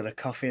morning than a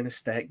coffee and a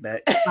steak,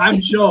 mate? I'm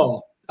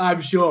sure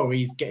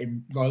he's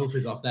getting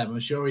royalties off them. I'm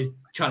sure he's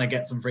trying to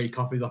get some free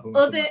coffees off them.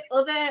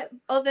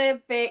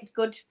 Other baked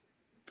good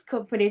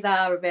companies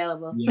are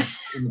available.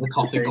 Yes, and the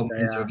coffee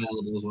companies are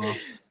available as well.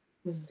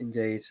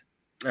 Indeed.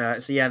 So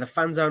yeah, the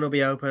Fanzone will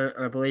be open,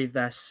 and I believe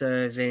they're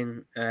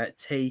serving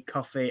tea,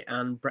 coffee,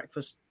 and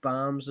breakfast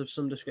bars of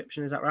some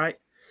description. Is that right?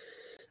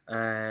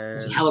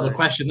 It's a hell of a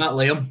question, that,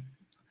 Liam.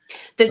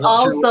 There's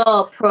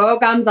also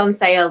programs on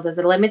sale. There's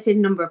a limited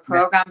number of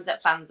programs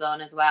at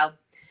Fanzone as well.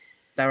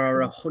 There are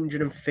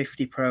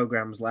 150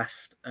 programs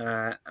left,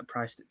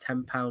 priced at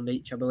 £10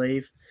 each, I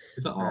believe.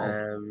 Is that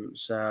all?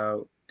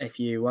 So if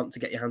you want to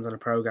get your hands on a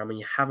program and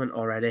you haven't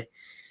already,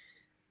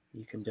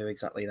 you can do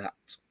exactly that.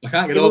 I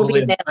can't get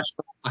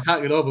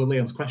over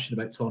Liam's question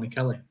about Tony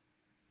Kelly.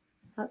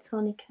 About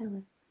Tony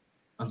Kelly?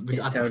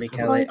 Is Tony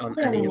Kelly on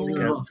any of the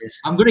coaches?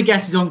 I'm going to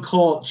guess he's on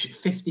coach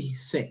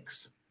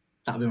 56.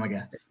 That'll be my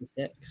guess.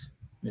 56?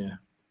 Yeah.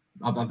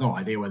 I've no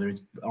idea whether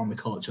he's on the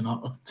coach or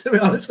not, to be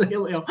honest with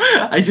you, Liam.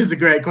 It's just a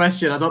great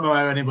question. I don't know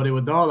how anybody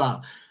would know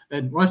that.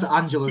 Unless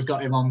Angela's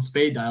got him on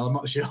speed dial, I'm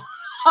not sure.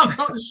 I'm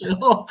not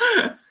sure.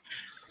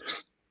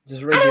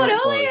 Just I don't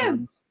know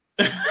him.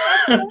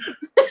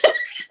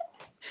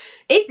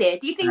 Is it?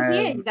 Do you think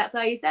he is? That's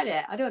how you said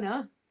it? I don't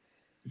know.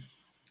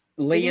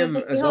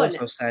 Liam has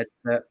also said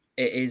that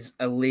it is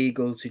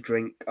illegal to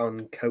drink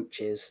on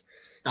coaches.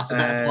 That's a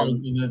better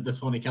point than the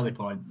Tony Kelly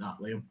point, that,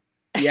 Liam.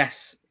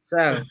 Yes.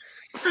 So,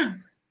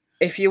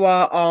 if you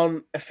are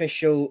on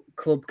official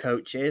club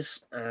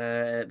coaches,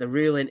 the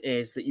ruling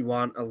is that you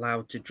aren't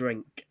allowed to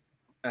drink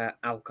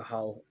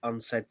alcohol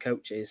on said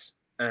coaches.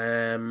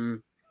 As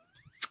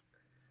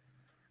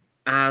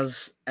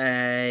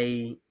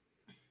a...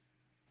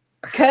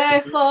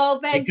 Careful,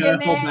 Benjamin!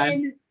 Careful,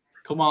 Ben.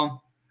 Come on.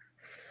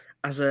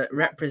 As a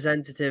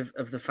representative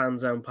of the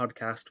Fanzone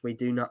podcast, we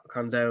do not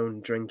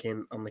condone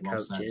drinking on the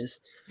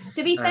coaches.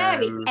 To be fair,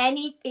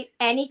 it's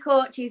any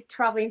coaches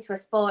travelling to a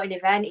sporting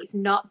event. It's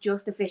not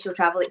just official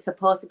travel. It's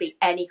supposed to be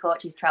any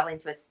coaches travelling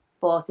to a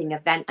sporting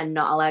event and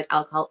not allowed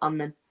alcohol on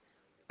them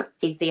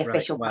is the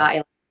official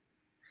party.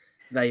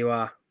 There you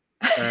are.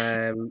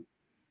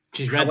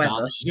 She's read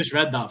that. She just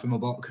read that from a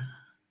book.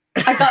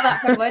 I got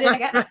that from where did I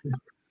get that?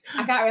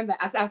 I can't remember.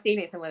 I've seen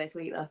it somewhere this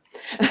week though.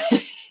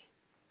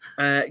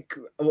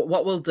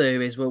 What we'll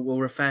do is we'll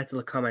refer to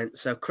the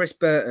comments. So Chris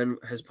Burton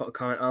has put a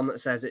comment on that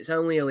says it's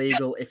only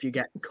illegal if you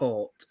get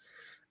caught.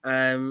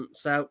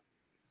 So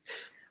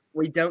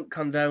we don't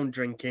condone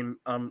drinking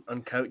on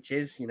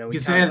coaches. You know, you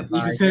can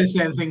say the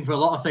same thing for a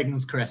lot of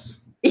things,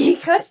 Chris. You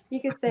could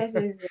say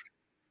the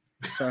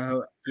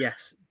So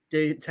yes,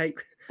 do take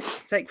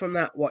from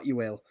that what you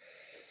will.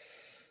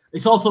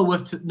 It's also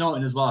worth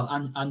noting as well.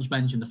 Ange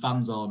mentioned the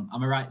Fanzone.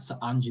 Am I right,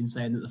 Ange, in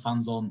saying that the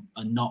Fanzone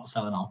are not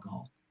selling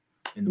alcohol?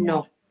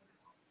 No,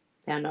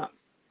 they're not.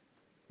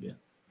 Yeah.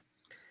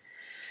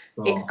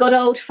 So, it's good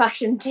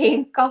old-fashioned tea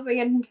and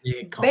coffee and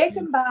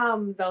bacon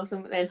bombs or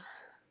something.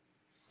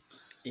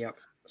 Yep.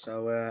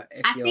 So I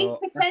think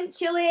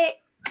potentially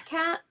I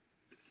can't.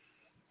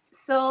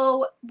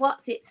 So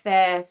what's its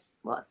first?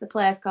 What's the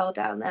place called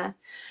down there?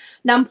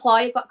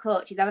 Namploy have got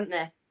coaches, haven't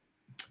they?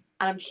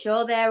 And I'm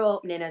sure they're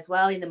opening as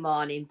well in the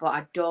morning, but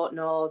I don't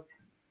know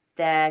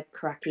their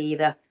crack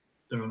either.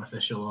 They're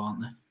unofficial,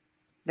 aren't they?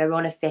 They're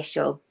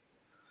unofficial.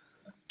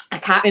 I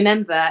can't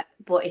remember,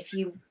 but if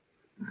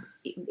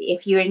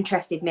you're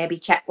interested, maybe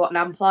check what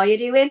Namploy are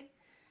doing.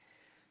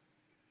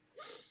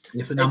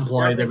 It's an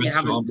Namploy.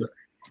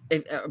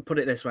 Put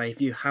it this way: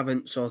 if you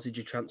haven't sorted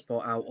your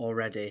transport out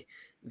already,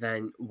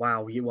 then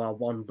wow, you are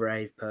one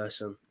brave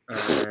person.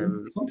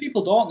 Some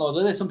people don't know,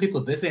 do they? Some people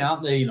are busy,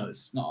 aren't they? You know,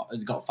 it's not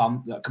got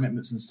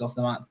commitments and stuff.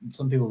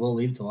 Some people will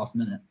leave till last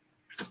minute.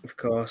 Of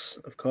course.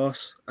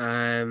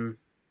 I'm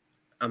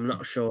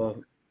not sure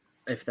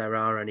if there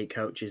are any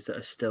coaches that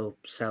are still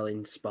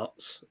selling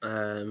spots.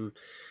 I'm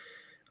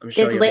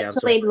sure there's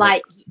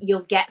literally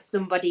you'll get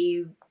somebody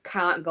who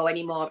can't go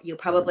anymore. You'll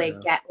probably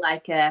get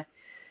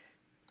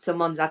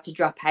someone's had to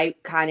drop out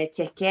kind of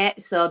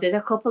ticket. So there's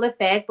a couple of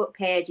Facebook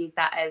pages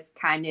that have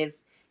kind of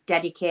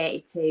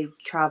dedicated to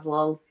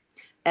travel.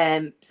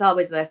 It's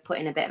always worth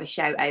putting a bit of a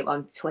shout out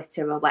on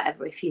Twitter or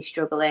whatever if you're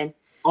struggling.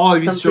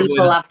 Some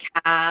people have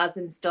cars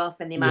and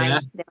stuff, and they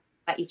might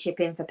let you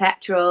chip in for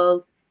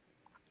petrol.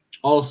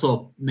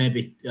 Also,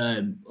 maybe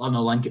I don't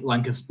know,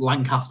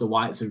 Lancaster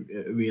Whites are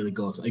really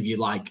good. If you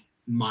like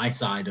my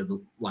side of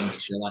the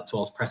Lancashire, like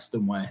towards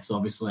Preston way. So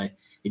obviously,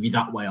 if you're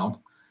that way on,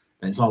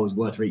 then it's always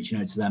worth reaching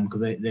out to them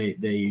because they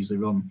usually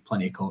run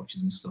plenty of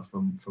coaches and stuff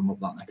from up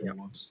that neck of the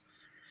woods.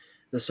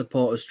 The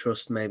Supporters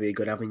Trust may be a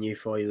good avenue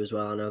for you as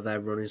well. I know they're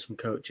running some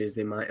coaches.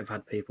 They might have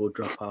had people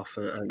drop off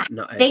and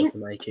not able to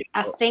make it.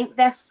 I think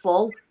they're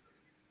full.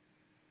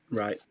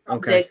 Right.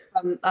 Okay.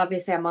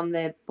 Obviously, I'm on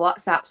the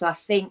WhatsApp, so I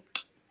think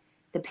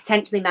they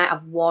potentially might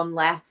have one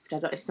left. I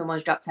don't know if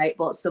someone's dropped out,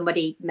 but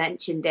somebody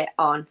mentioned it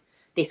on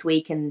this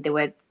week, and they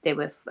were.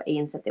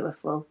 Ian said they were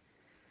full.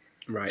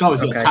 Right. It's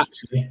always got a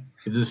taxi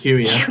if there's a few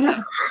here.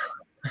 I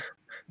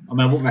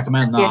mean, I wouldn't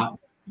recommend that.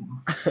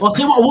 Well, I'll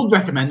tell you what I would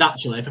recommend,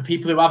 actually, for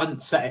people who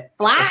haven't set it.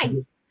 Fly.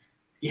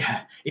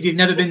 Yeah. If you've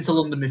never been to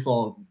London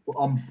before,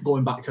 I'm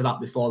going back to that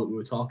before that we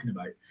were talking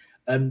about.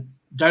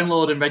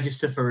 Download and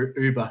register for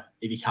Uber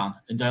if you can,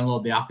 and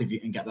download the app if you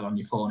can get that on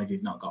your phone if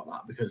you've not got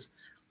that, because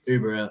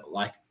Uber are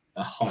like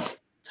a hot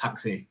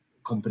taxi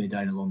company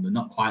down in London.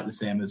 Not quite the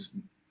same as,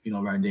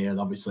 around here,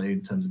 obviously,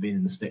 in terms of being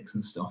in the sticks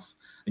and stuff.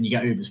 And you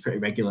get Ubers pretty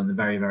regular, and they're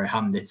very, very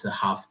handy to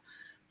have,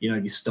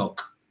 if you're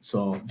stuck.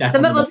 So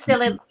some of us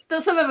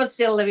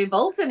still live in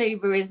Bolton.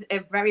 Uber is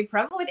very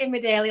prevalent in my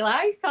daily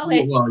life,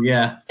 Colin. Well,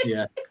 yeah.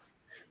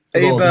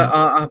 Uber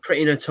are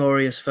pretty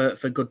notorious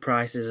for good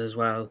prices as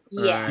well.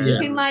 Yeah,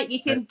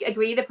 you can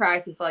agree the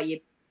price before you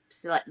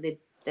select the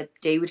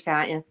dude,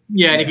 can't you?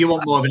 Yeah, and if you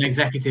want more of an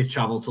executive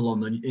travel to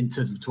London in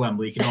terms of to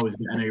Wembley, you can always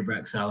get an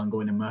Uber XL and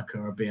go in a Merca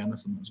or a BM or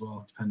something as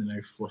well, depending on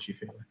how flush you're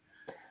feeling.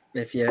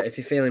 If you're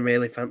feeling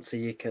really fancy,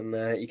 you can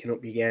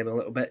up your game a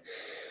little bit.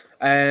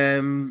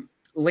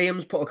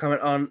 Liam's put a comment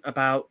on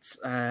about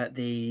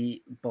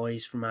the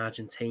boys from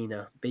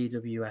Argentina,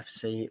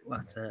 BWFC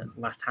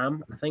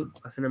Latam, I think,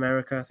 Latin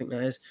America, I think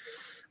that is.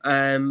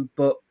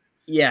 But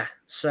yeah,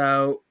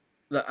 so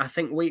I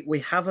think we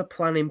have a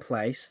plan in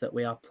place that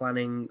we are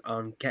planning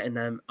on getting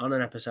them on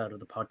an episode of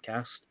the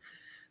podcast.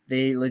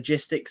 The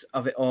logistics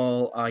of it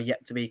all are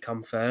yet to be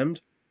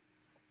confirmed.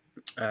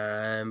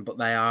 But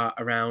they are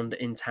around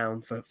in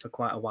town for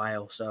quite a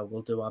while, so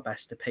we'll do our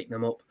best to pick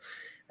them up.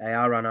 They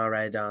are on our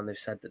radar, and they've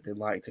said that they'd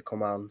like to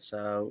come on.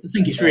 So I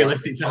think it's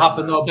realistic to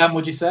happen, though, Ben.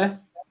 Would you say?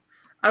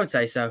 I would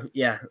say so.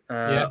 Yeah.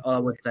 All I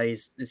would say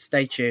is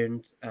stay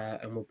tuned,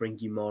 and we'll bring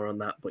you more on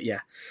that. But yeah,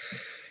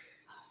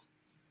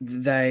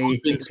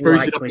 I've been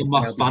sprucing up on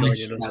my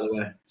Spanish, by the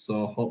way,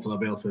 so hopefully I'll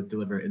be able to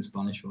deliver it in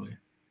Spanish for you.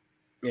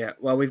 Yeah.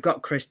 Well, we've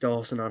got Chris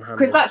Dawson on hand.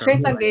 We've got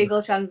Chris on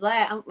Google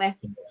Translate, haven't we?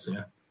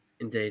 Yeah.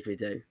 Indeed, we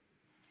do.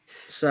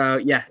 So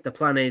yeah, the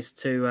plan is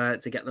to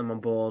get them on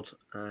board,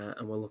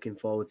 and we're looking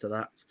forward to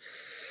that.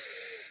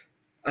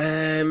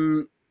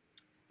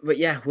 But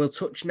yeah, we'll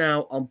touch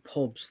now on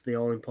pubs, the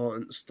all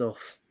important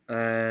stuff.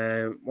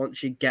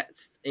 Once you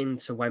get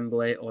into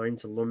Wembley or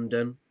into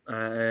London,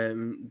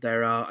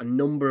 there are a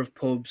number of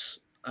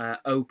pubs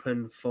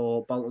open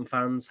for Bolton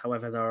fans.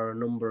 However, there are a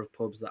number of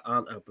pubs that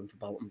aren't open for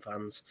Bolton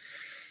fans.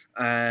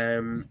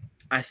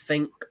 I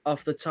think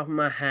off the top of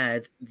my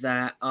head,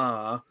 there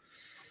are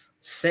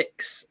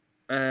 6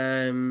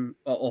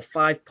 or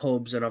 5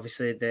 pubs, and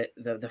obviously the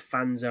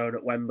Fanzone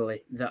at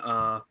Wembley that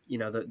are,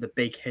 the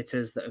big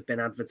hitters that have been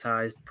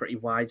advertised pretty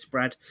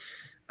widespread.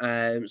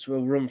 So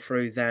we'll run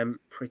through them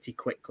pretty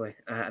quickly,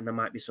 and there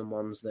might be some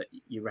ones that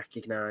you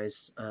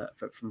recognise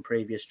from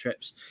previous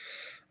trips.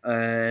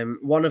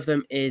 One of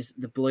them is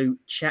the Blue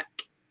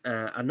Check.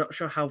 I'm not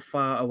sure how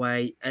far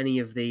away any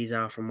of these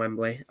are from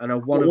Wembley. I know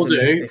one of them is a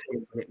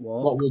 15-minute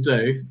walk. What we'll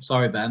do,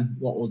 sorry Ben,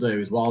 what we'll do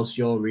is whilst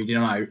you're reading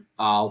them out,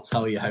 I'll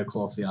tell you how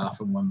close they are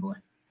from Wembley.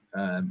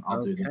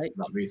 I'll do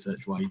that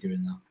research while you're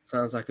doing that.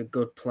 Sounds like a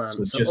good plan.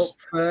 So up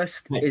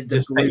first is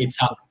the Blue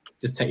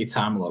Just take your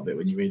time a little bit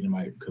when you're reading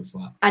them out, because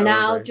that. And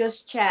I'll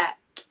just check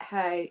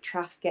how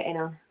Traff's getting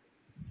on.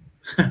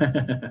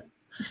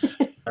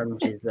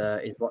 Ange is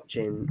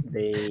watching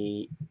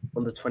the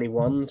under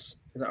 21s.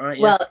 Is that right?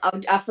 Yeah? Well,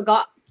 I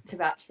forgot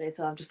to actually,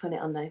 so I'm just putting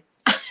it on now.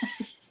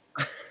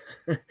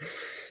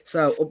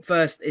 So up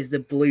first is the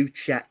Blue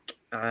Check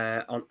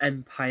on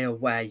Empire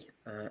Way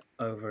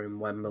over in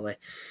Wembley.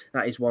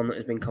 That is one that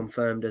has been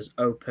confirmed as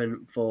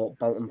open for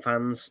Bolton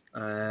fans.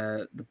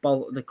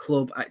 The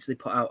club actually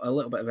put out a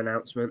little bit of an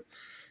announcement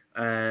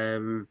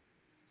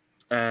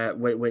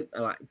with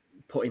like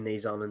putting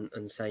these on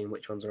and saying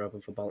which ones are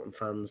open for Bolton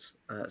fans.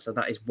 So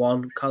that is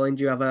one. Colin,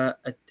 do you have a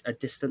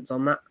distance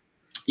on that?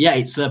 Yeah,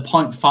 it's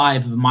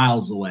 0.5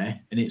 miles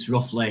away, and it's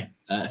roughly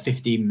a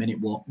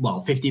 15-minute walk.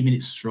 Well,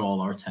 15-minute stroll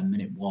or a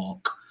 10-minute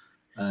walk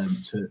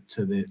to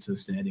the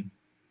stadium.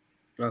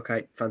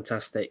 Okay,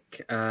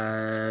 fantastic.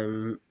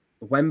 Wembley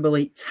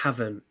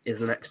Tavern is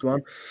the next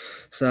one.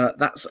 So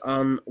that's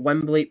on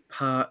Wembley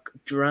Park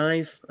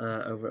Drive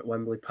over at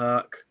Wembley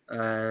Park.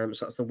 So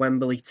that's the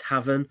Wembley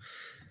Tavern.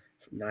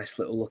 Nice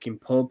little looking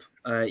pub.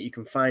 You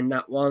can find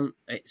that one.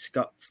 It's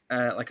got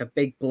like a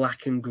big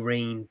black and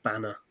green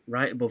banner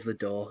right above the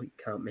door. You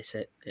can't miss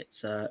it. It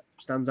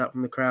stands out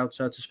from the crowd,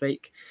 so to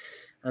speak.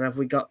 And have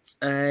we got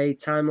a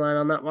timeline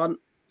on that one?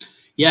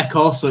 Yeah, of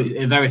course. So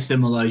very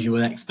similar as you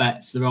would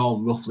expect. They're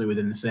all roughly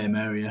within the same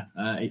area.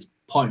 It's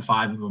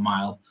 0.5 of a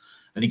mile.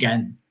 And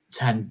again,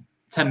 10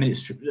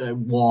 minutes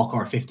walk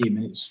or a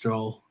 15-minute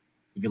stroll,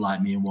 if you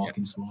like me, and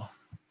walking slow.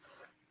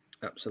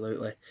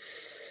 Absolutely.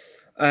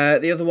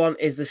 The other one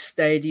is the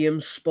Stadium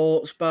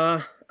Sports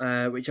Bar,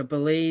 which I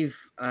believe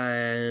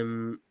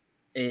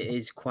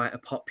is quite a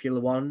popular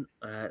one.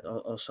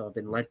 Also, I've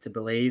been led to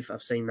believe.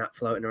 I've seen that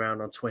floating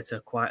around on Twitter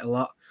quite a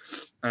lot.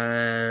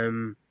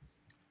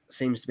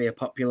 Seems to be a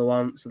popular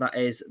one. So that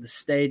is the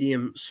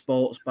Stadium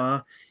Sports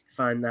Bar. You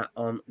find that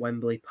on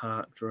Wembley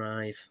Park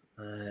Drive,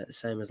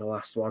 same as the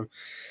last one.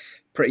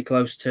 Pretty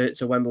close to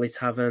Wembley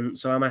Tavern.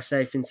 So am I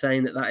safe in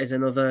saying that is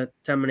another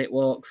 10-minute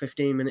walk,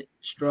 15-minute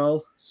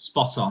stroll?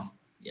 Spot on.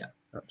 Yeah,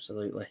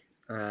 absolutely.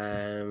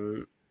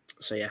 So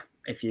yeah,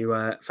 if you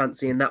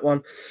fancying that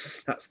one,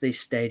 that's the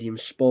Stadium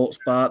Sports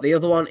Bar. The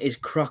other one is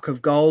Crock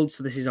of Gold.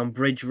 So this is on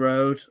Bridge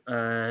Road.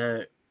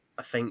 I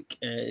think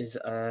is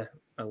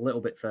a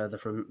little bit further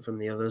from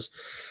the others.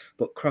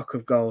 But Crock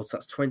of Gold, so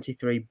that's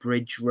 23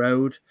 Bridge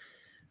Road.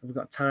 Have we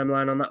got a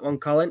timeline on that one,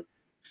 Colin?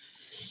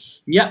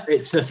 Yep,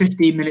 it's a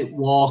 15-minute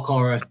walk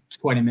or a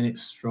 20-minute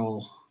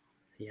stroll.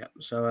 Yep,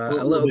 so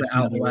a little bit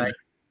out the way, a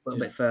little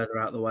Yeah. bit further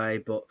out the way,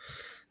 but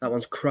that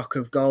one's Crock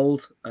of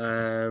Gold.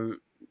 Take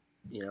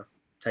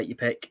your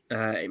pick.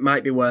 It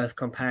might be worth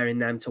comparing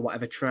them to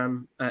whatever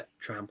tube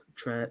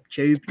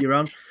you're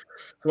on.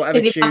 So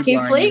whatever tube line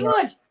you're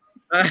on.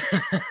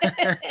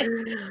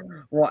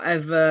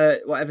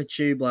 whatever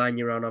tube line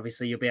you're on,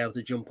 obviously you'll be able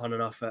to jump on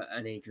and off at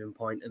any given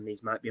point, and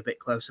these might be a bit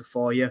closer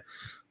for you.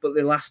 But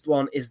the last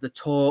one is the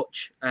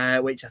Torch,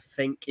 which I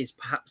think is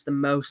perhaps the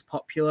most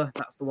popular.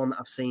 That's the one that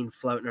I've seen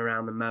floating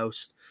around the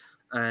most.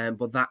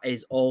 But that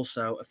is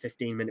also a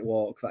 15-minute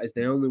walk. That is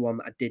the only one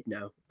that I did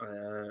know.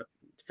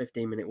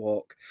 15-minute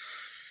walk.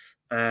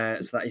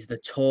 So that is the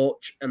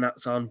Torch, and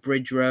that's on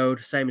Bridge Road,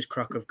 same as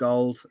Crock of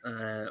Gold,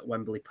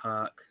 Wembley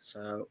Park.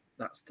 So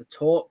that's the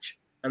Torch.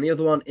 And the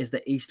other one is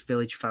the East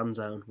Village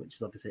Fanzone, which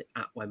is obviously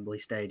at Wembley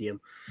Stadium.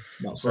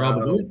 That's where I'll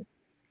be doing.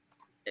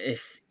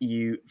 If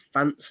you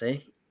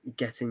fancy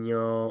getting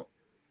yourself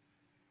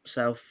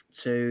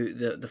to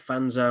the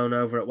Fanzone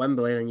over at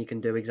Wembley, then you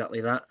can do exactly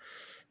that.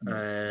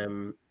 I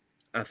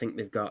think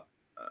they've got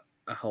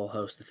a whole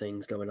host of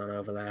things going on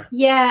over there.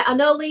 Yeah, I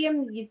know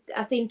Liam,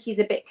 I think he's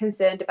a bit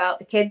concerned about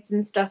the kids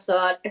and stuff.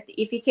 So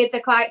if your kids are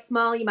quite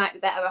small, you might be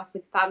better off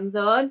with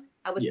Fanzone,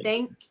 I would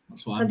think.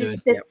 That's what I'm doing.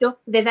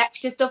 There's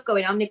extra stuff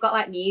going on. They've got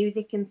like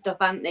music and stuff,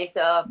 haven't they?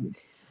 So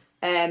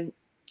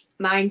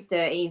mine's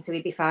 13, so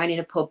we'd be fine in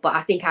a pub. But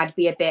I think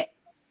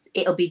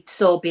it'll be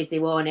so busy,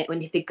 won't it?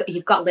 When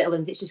you've got little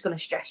ones, it's just going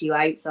to stress you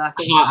out. So I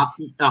think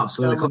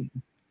absolutely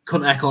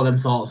couldn't echo them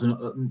thoughts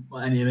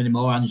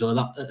anymore, Angela.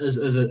 That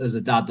as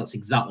a dad, that's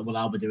exactly what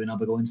I'll be doing. I'll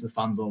be going to the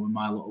Fanzone with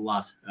my little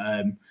lad,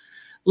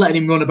 letting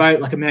him run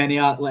about like a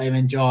maniac, let him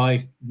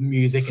enjoy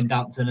music and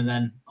dancing, and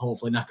then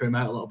hopefully knacker him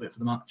out a little bit for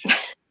the match.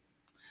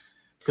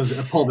 Because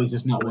a pub is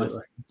just not worth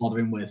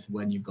bothering with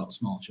when you've got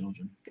small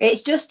children.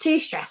 It's just too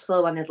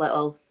stressful when there's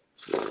little.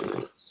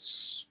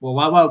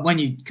 Well, when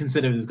you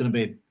consider there's going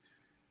to be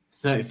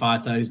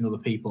 35,000 other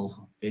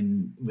people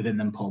within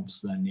them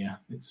pubs, then yeah,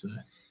 it's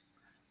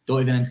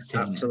don't even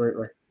entertain.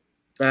 Absolutely.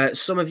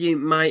 Some of you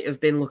might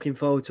have been looking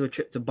forward to a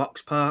trip to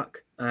Box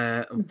Park.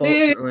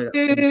 Unfortunately, that's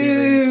been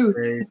given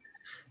to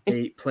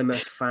the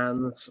Plymouth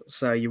fans,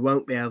 so you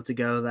won't be able to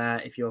go there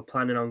if you're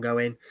planning on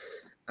going,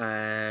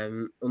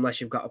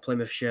 unless you've got a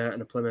Plymouth shirt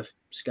and a Plymouth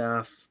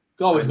scarf.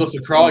 You always go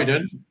to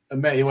Croydon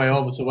and make your way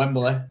over to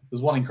Wembley.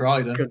 There's one in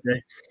Croydon. Could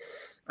do.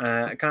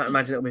 I can't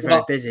imagine it'll be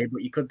very busy,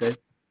 but you could do.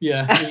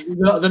 Yeah,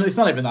 it's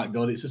not even that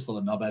good. It's just full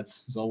of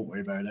knobheads, so I won't worry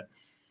about it.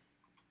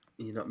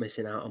 You're not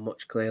missing out on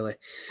much, clearly.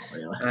 Oh,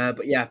 really?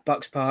 But yeah,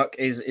 Box Park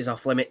is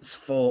off limits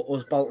for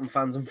us Bolton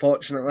fans,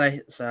 unfortunately.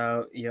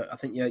 So I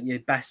think your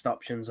best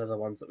options are the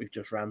ones that we've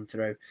just ran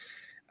through.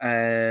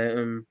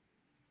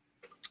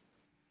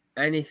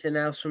 Anything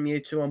else from you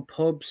two on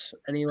pubs?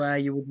 Anywhere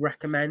you would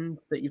recommend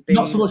that you've been?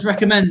 Not so much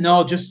recommend,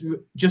 no. Just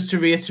to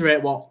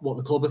reiterate what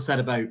the club have said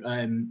about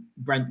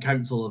Brent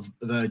Council have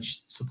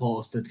urged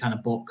supporters to kind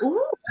of book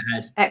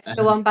ahead.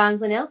 Extra 1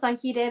 Barnsley-0.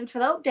 Thank you, David, for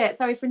the update.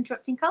 Sorry for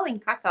interrupting Colin.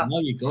 Crack on. No,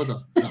 you're good.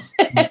 That's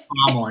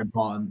far more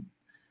important.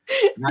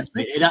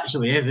 It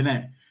actually is, isn't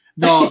it?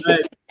 No,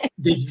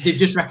 they've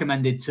just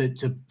recommended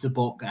to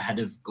book ahead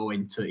of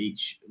going to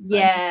each event.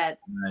 Yeah.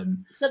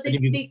 So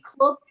the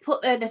club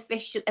put a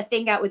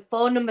thing out with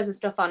phone numbers and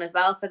stuff on as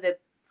well for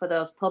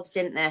those pubs,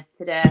 didn't they,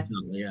 today?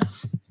 Exactly, yeah.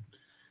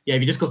 Yeah,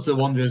 if you just go to the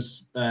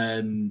Wanderers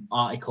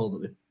article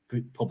that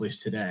they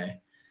published today,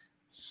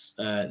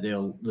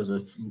 there's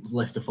a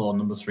list of phone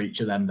numbers for each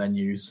of them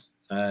venues.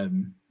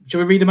 Shall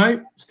we read them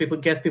out so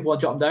in case people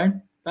want to jot them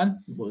down?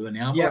 Ben?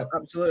 Yeah,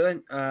 absolutely.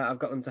 I've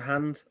got them to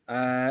hand.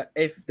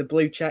 If the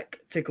blue check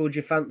tickled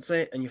your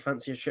fancy and you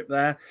fancy a trip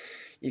there,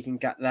 you can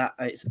get that.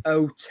 It's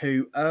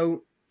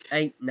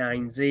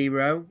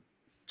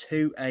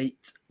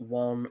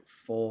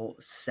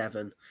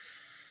 020-890-28147.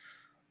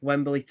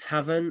 Wembley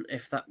Tavern,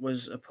 if that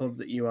was a pub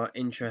that you are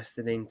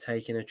interested in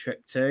taking a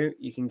trip to,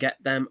 you can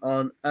get them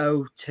on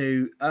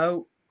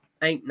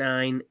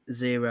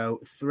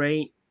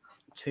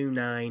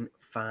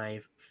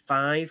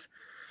 020-8903-2955.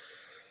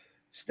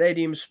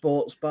 Stadium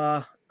Sports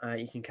Bar,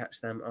 you can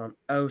catch them on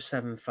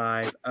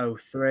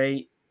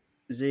 07503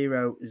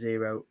 000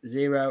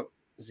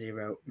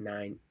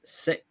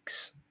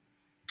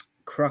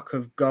 Crock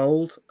of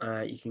Gold,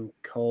 you can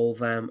call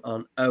them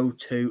on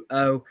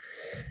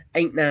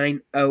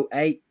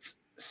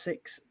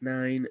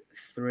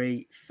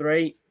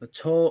 020-8908-6933. The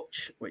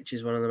Torch, which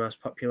is one of the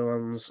most popular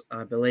ones,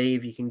 I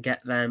believe, you can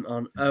get them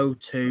on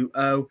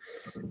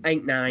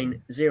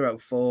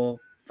 020-8904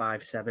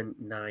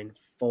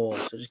 5794.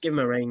 So just give them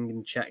a ring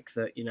and check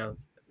that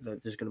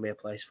that there's going to be a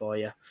place for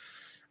you.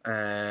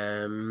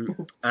 And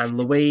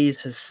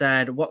Louise has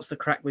said, "What's the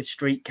crack with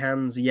street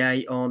cans?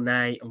 Yay or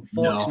nay?"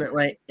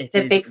 Unfortunately, it's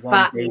a big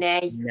fat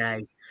nay.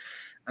 Nay.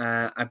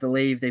 I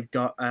believe they've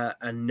got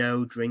a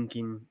no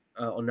drinking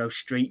or no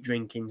street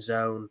drinking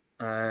zone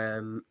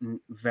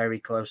very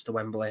close to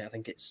Wembley. I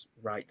think it's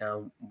right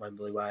down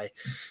Wembley Way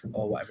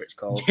or whatever it's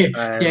called.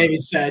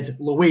 David said,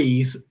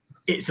 Louise,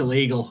 it's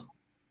illegal.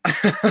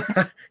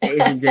 It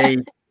is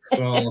indeed.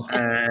 So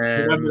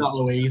remember that,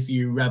 Louise,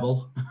 you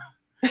rebel.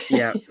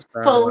 Yeah.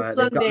 Full they've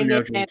got Sunday no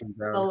midnight drinking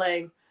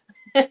zone.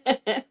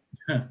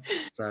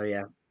 So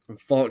yeah,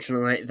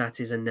 unfortunately, that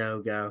is a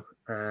no-go.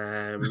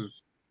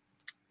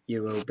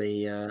 You will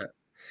be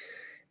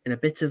in a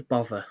bit of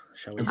bother,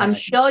 shall we say. I'm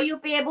sure you'll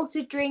be able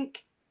to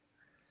drink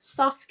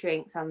soft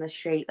drinks on the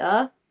street,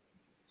 though.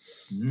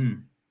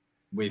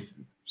 With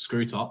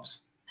screw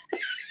tops.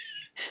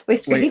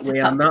 With screw tops. We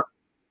are not.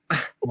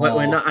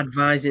 We're not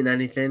advising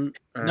anything.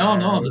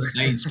 No, just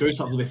saying screw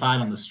tops will be fine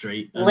on the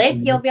street.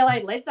 Lids, you'll be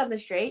allowed lids on the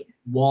street.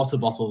 Water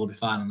bottles will be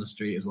fine on the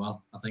street as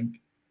well, I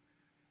think.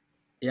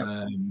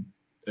 Yeah.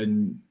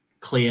 And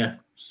clear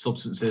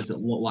substances that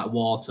look like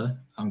water,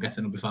 I'm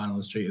guessing will be fine on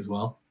the street as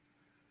well.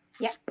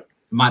 Yeah. It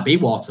might be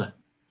water,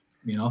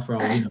 for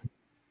all you know.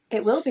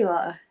 It will be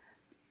water.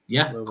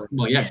 Yeah.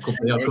 Well, yeah, it could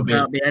be. It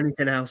can't be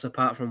anything else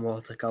apart from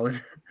water,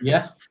 Colin.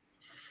 Yeah.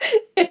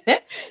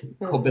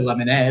 Could be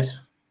lemonade,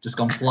 just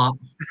gone flat.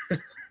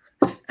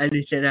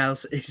 Anything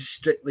else is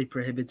strictly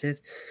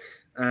prohibited.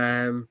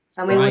 And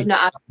we would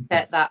not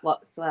advocate that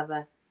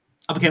whatsoever.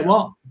 Advocate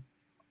what?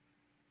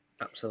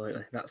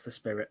 Absolutely. That's the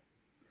spirit.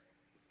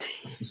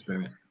 That's the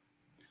spirit.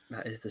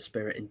 That is the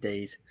spirit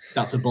indeed.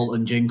 That's a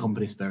Bolton Gin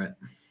Company spirit.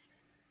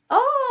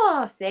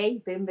 Oh,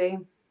 see? Boom,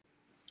 boom.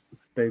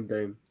 Boom,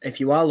 boom. If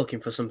you are looking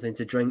for something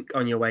to drink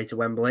on your way to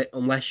Wembley,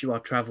 unless you are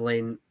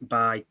travelling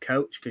by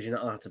coach, because you're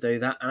not allowed to do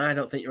that, and I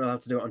don't think you're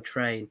allowed to do it on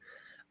train,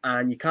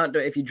 and you can't do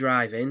it if you're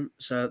driving,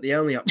 so the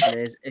only option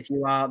is if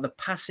you are the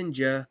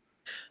passenger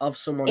of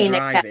someone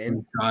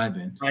driving,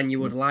 and you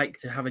would like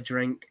to have a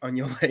drink on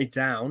your way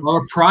down.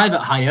 Or a private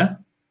hire.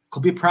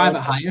 Could be a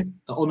private hire, an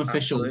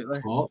unofficial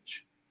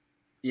coach.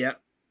 Yeah.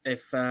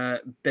 If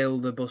Bill,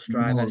 the bus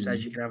driver,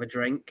 says you can have a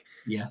drink,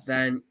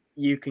 then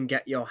you can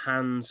get your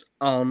hands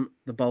on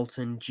the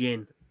Bolton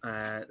Gin.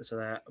 So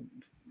they're a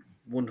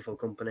wonderful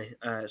company.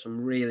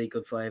 Some really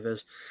good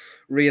flavours,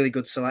 really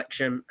good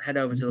selection. Head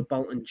over to the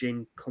Bolton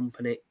Gin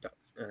Company.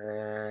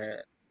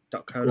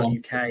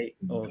 .co.uk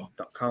or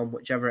 .com,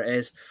 whichever it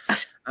is.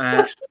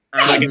 Gotta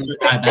get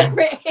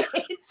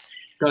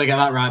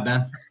that right,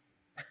 Ben.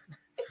 I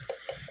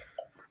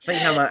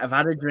think I might have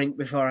had a drink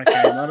before I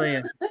came on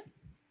here.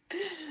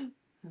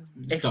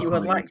 If you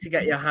would like to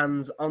get your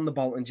hands on the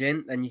Bolton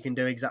Gin, then you can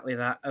do exactly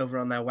that over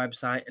on their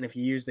website. And if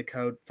you use the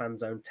code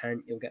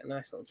Fanzone10, you'll get a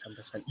nice little 10%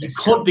 discount. You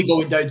could be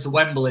going down to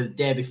Wembley the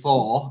day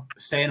before,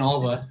 staying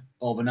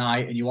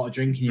overnight, and you want a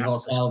drink in your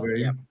hotel room.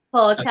 Yep.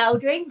 Hotel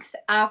drinks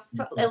are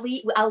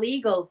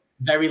illegal.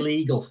 Very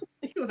legal.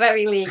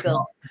 Very legal.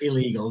 Not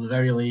illegal,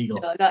 very legal.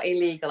 No, not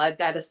illegal. I'd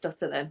a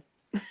stutter then.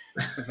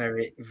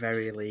 Very,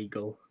 very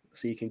legal.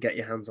 So you can get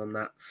your hands on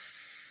that.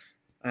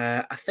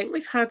 I think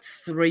we've had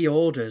 3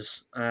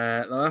 orders.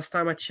 The last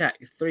time I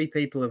checked, 3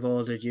 people have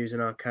ordered using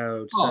our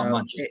code.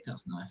 Magic.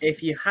 That's nice.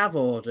 If you have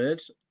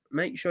ordered,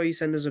 make sure you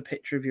send us a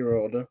picture of your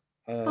order.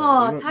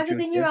 Tag us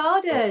in your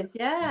orders,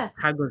 yeah.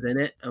 Tag us in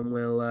it, and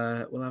we'll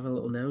have a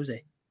little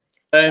nosy.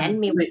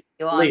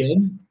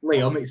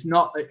 Liam, it's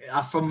not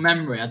from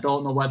memory. I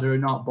don't know whether or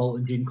not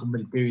Bolton Gin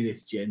Company do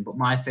this gin, but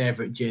my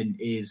favourite gin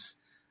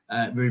is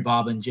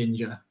rhubarb and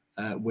ginger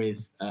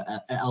with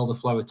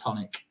elderflower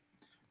tonic.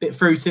 Bit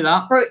fruity,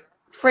 that.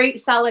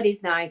 Fruit salad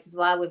is nice as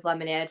well with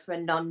lemonade for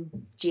a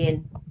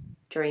non-gin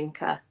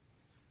drinker.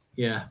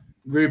 Yeah,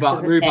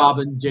 rhubarb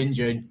and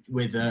ginger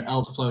with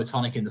elderflower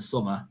tonic in the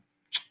summer.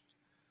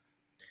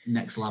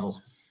 Next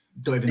level.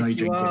 Don't even know you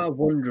drink it. If you are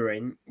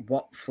wondering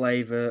what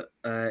flavour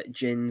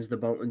gins the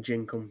Bolton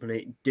Gin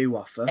Company do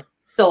offer,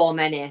 so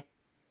many.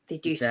 They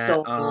do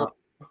so many.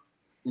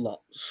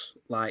 Lots.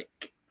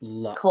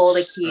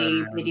 Cola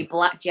Cube. They do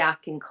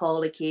Blackjack and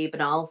Cola Cube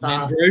and all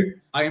sorts.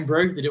 Iron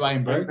Brew. They do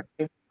Iron Brew.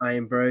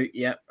 Iron Brew.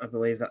 Yep, I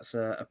believe that's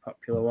a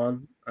popular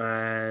one.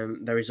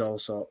 There is all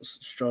sorts.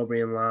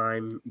 Strawberry and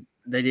lime.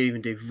 They do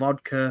even do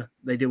vodka.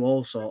 They do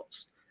all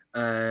sorts.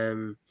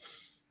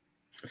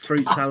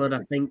 Fruit salad,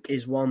 I think,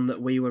 is one that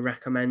we were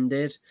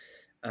recommended.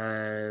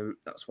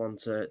 That's one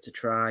to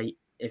try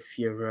if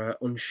you're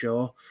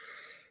unsure.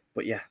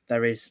 But yeah,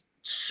 there is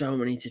so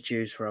many to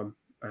choose from.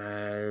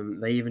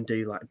 They even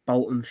do like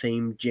Bolton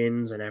themed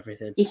gins and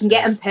everything. You can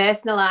get them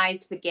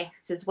personalised for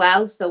gifts as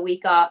well. So we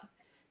got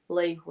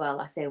Lou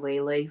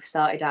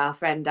sorted our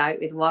friend out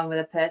with one with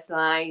a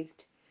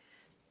personalised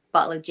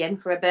bottle of gin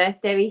for a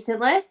birthday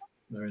recently.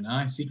 Very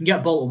nice. You can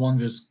get Bolton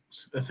ones as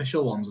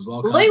official ones as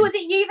well. Lou, was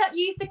it you that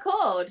used the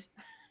code?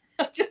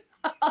 I just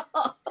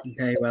thought.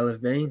 May well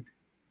have been.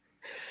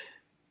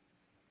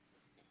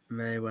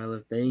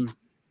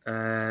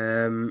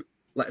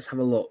 Let's have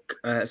a look.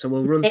 So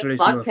we'll run through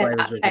some of the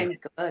flavours. That sounds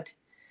good.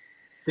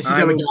 This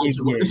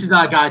is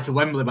our guide to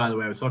Wembley, by the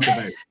way. We're talking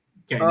about.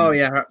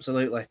 Yeah,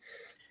 absolutely.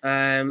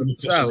 So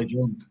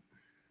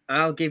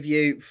I'll give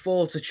you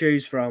 4 to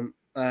choose from.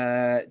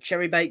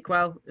 Cherry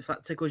Bakewell, if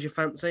that tickles your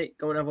fancy,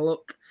 go and have a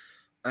look.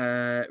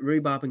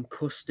 Rhubarb and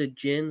custard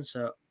gin,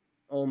 so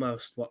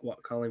almost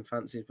what Colin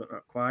fancies, but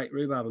not quite.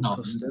 Rhubarb and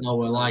custard. No,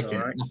 we like it.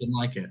 Right. Nothing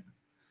like it.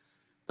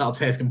 That'll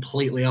taste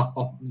completely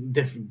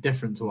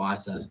different to what I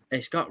said.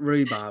 It's got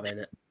rhubarb in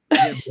it.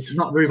 Yeah,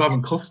 not rhubarb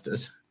and custard.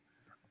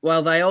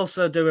 Well, they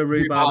also do a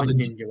rhubarb and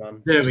ginger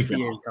one. There just we for go.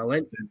 you,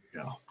 Colin.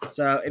 There we go.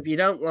 So if you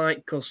don't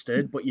like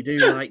custard, but you do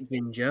like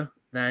ginger,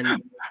 then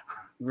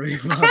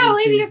rhubarb I can't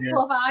believe and you just ginger.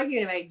 both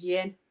arguing about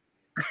gin.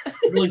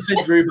 You really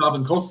said rhubarb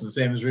and custard the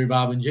same as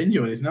rhubarb and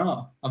ginger, and it's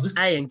not.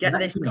 Hey, and get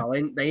this,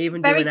 Colin. They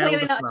even Very do an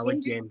clearly not elderflower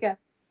gin gin. drinker.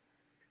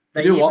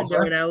 They do even what, do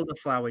sir? an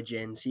elderflower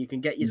gin, so you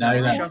can get yourself No,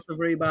 a then. shot of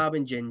rhubarb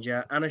and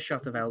ginger and a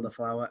shot of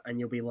elderflower, and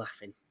you'll be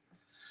laughing.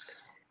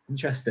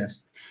 Interesting.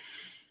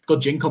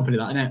 Good gin company,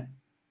 that, isn't it?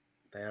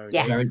 They are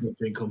Yes. Very good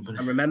gin company.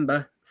 And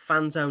remember,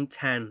 Fanzone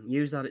 10.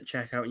 Use that at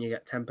checkout and you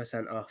get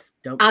 10% off.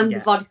 Don't And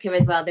forget. vodka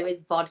as well. There is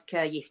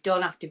vodka. You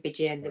don't have to be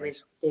gin.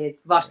 There's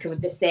vodka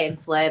with the same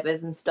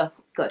flavours and stuff.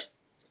 It's good.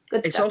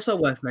 Good It's stuff. also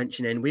worth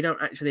mentioning, we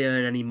don't actually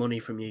earn any money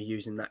from you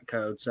using that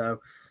code, so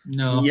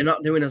No. you're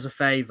not doing us a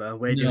favour.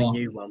 We're No. doing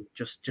you one.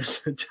 Just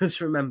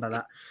remember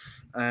that.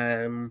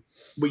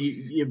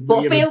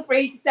 But feel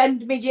free to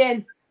send me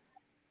gin.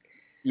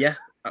 Yeah,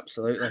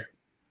 absolutely.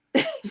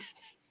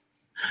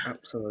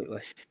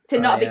 Absolutely. To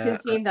not be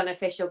consumed on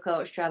official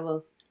coach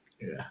travel.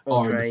 Yeah.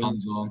 Or Or in the fan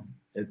trains. zone.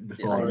 Or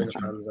Before in the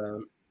fan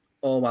zone.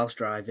 Or whilst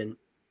driving.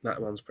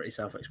 That one's pretty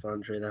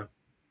self-explanatory, though.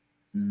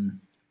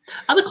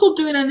 Are the club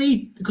doing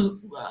any? Because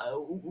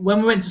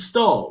when we went to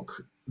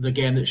Stoke, the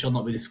game that shall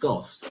not be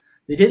discussed,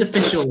 they did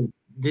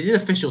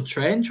official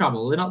train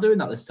travel. They're not doing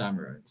that this time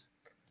around.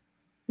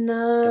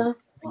 No.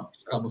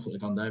 That must have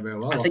gone down very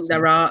well. I think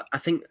there are. I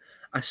think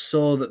I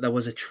saw that there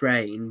was a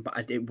train,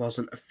 but it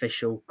wasn't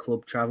official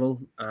club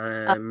travel.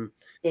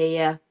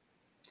 Yeah.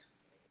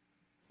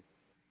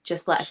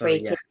 Just let a So,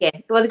 free yeah. kick in.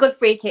 It was a good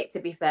free kick, to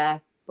be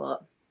fair.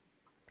 But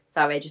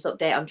sorry, just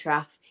update on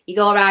Traff. He's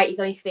all right. He's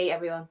on his feet,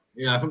 everyone.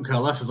 Yeah, I couldn't care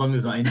less as long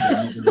as he's not injured.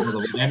 I'm not going to bother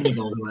with any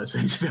goals, let's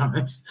say, to be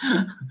honest.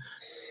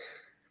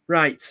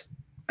 Right.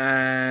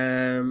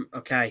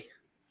 Okay.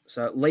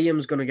 So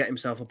Liam's going to get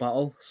himself a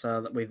bottle.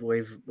 So that we've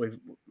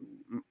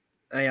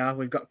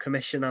got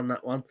commission on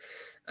that one.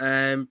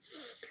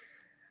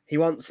 He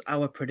wants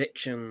our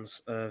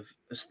predictions of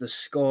the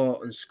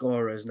score and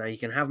scorers. Now you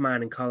can have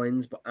mine and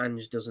Colin's, but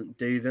Ange doesn't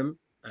do them.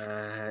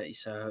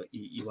 So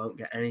you won't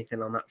get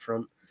anything on that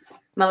front.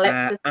 My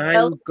lips are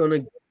I'm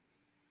gonna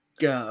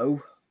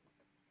go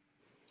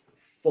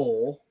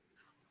for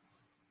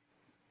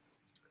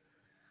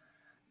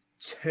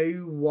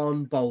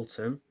 2-1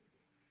 Bolton.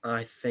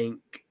 I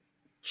think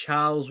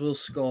Charles will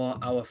score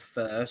our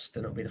first,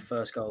 and it'll be the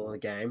first goal of the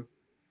game.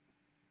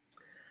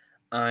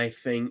 I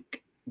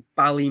think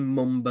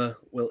Ballymumba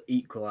will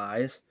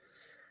equalise.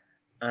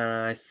 And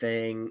I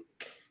think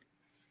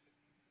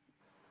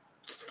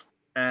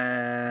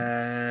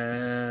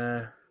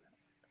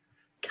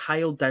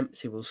Kyle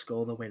Dempsey will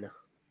score the winner.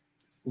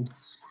 Oof.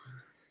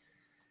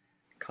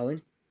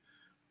 Colin?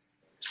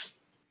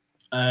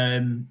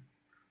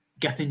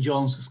 Gethin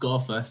Jones to score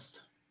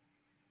first.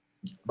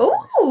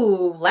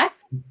 Ooh,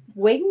 left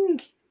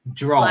wing.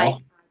 Draw.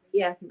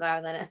 Yeah,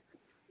 rather than it.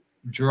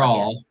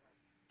 Draw.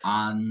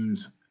 And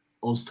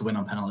us to win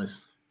on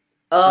penalties.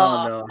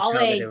 Oh no, I can't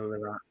Ollie. be doing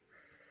with that.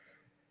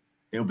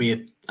 It'll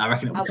be, I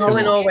reckon it'll be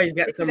Colin 2-1. always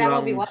gets them Because I will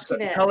wrong. be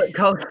watching it.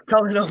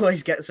 Colin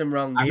always gets them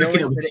wrong. I He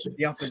reckon always it'll be predicts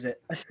the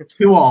opposite.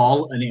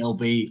 2-2, and it'll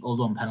be us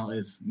on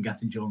penalties, and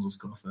Gethin Jones will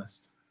score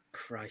first.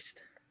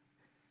 Christ.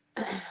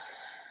 I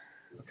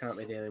can't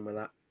be dealing with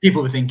that.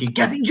 People will be thinking,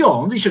 Gethin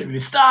Jones, he shouldn't be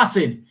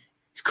starting.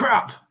 It's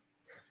crap.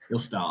 He'll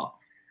start.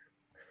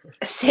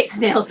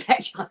 6-0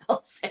 Tech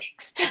Channel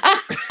 6.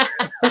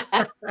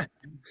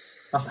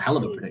 That's a hell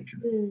of a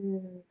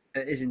prediction.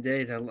 It is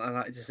indeed. I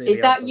like to see. Is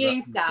the that odds on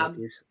you, Sam?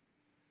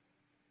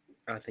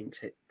 I think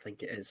it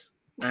is.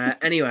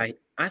 Anyway,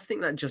 I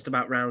think that just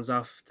about rounds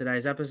off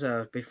today's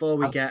episode. Before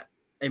we get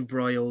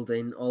embroiled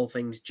in all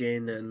things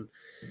gin and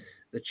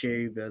the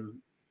tube and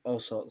all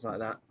sorts like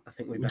that, I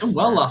think We've done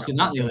well lasting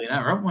that nearly an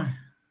hour, haven't we?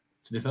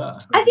 To be fair.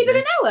 Has it been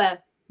an hour?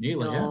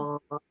 Nearly,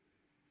 No. yeah.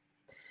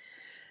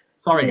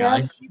 Sorry, Yeah.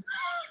 guys.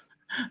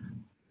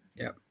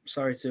 Yeah,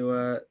 sorry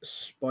to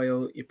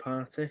spoil your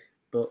party,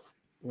 but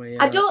we're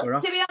To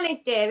off. be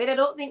honest, David, I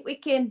don't think we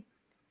can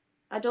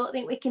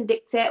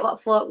dictate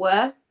what folk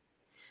wear.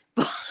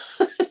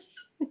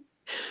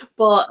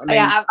 But I mean,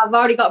 yeah, I've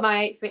already got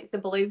my outfit. It's a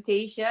blue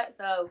t-shirt,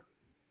 so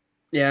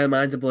yeah,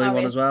 mine's a blue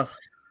one as well.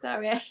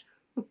 sorry.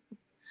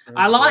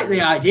 I like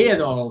the idea,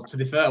 though, to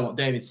be fair, what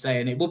David's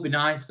saying. It would be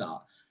nice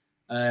that.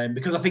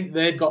 Because I think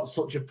they've got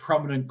such a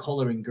prominent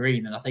colour in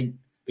green, and I think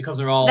because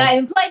they're all They're not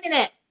even playing in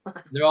it.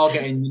 they're all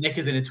getting the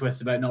knickers in a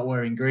twist about not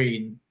wearing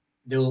green,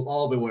 they'll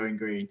all be wearing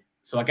green.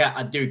 So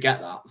I do get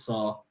that.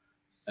 So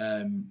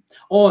and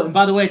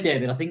by the way,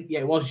 David, I think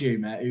it was you,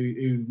 mate,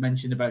 who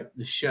mentioned about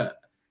the shirt,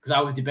 because I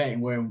was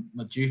debating wearing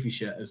my Doofy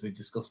shirt, as we've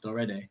discussed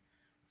already.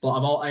 But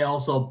I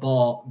also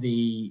bought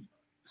the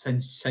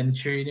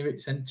Centenary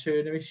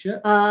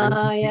shirt.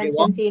 Yeah,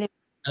 Centenary. And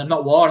I've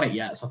not worn it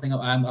yet, so I think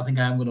I am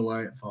going to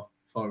wear it for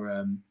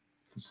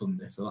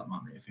Sunday. So that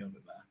might make me feel a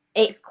bit better.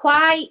 It's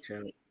quite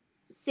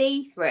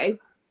see-through.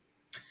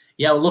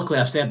 Yeah, well, luckily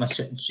I shaved my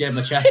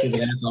chest in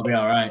the end, so I'll be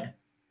all right.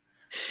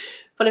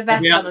 Put a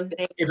vest on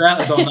underneath. If I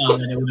hadn't done that,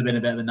 then it would have been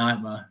a bit of a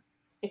nightmare.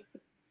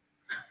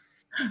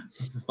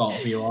 That's the thought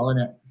for you all,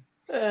 isn't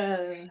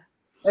it?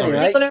 Anyway,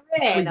 is it gonna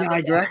rain? we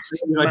digress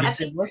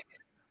massively.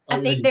 I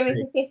think there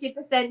is a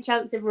 50%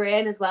 chance of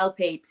rain as well,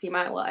 peeps. You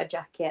might want a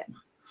jacket.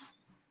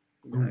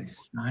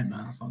 Nice.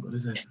 Nightmare, that's not good,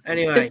 is it?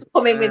 Anyway. Just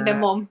come in with my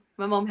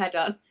mum head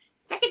on.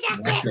 Take a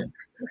jacket.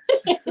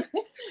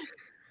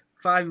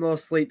 5 more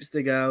sleeps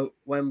to go.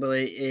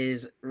 Wembley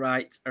is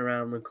right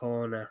around the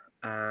corner,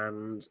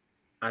 and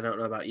I don't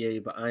know about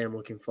you, but I am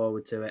looking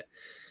forward to it.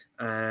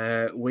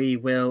 We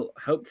will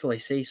hopefully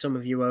see some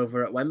of you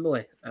over at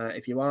Wembley.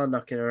 If you are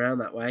knocking around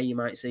that way, you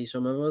might see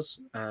some of us.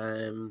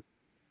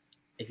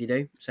 If you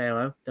do, say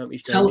hello. Don't be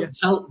stranger.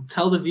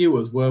 Tell the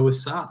viewers where we're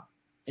sat,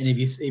 and if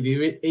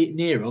you eat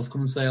near us,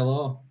 come and say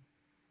hello.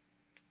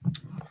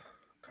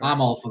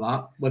 I'm all for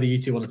that. Whether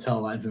you two want to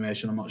tell that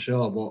information, I'm not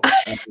sure, but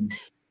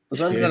as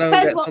long as I don't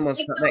get someone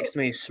sat next to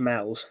me who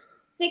smells.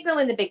 Signal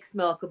in the big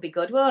smoke would be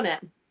good, won't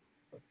it?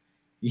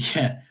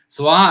 Yeah.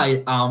 So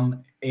I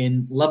am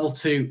in level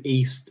 2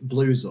 East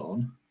Blue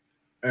Zone,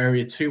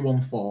 area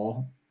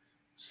 214,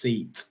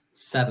 seat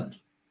 7.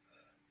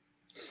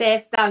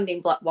 Safe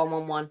standing, block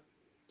 111.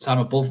 So I'm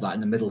above that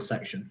in the middle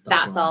section.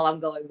 That's all I'm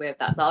going with.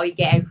 That's all you're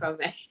getting from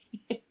me.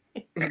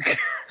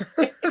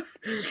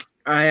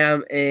 I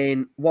am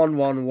in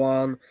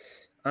 111.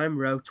 I'm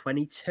row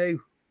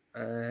 22,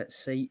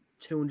 seat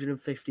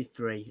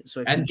 253.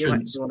 So if you do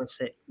actually want to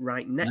sit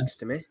right next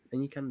to me,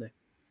 then you can do.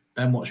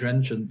 Ben, what's your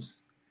entrance?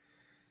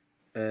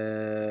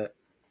 I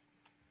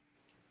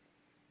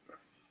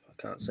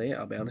can't see it,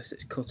 I'll be honest.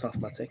 It's cut off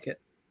my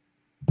ticket.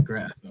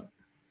 Great.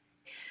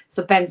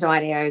 So Ben's no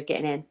idea how he's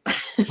getting in.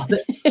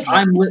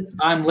 I'm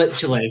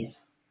literally.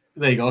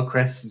 There you go,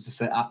 Chris.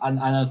 Just and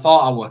I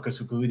thought I would,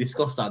 because we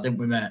discussed that, didn't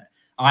we, mate?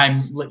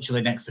 I'm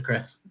literally next to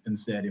Chris in the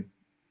stadium.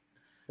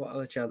 What are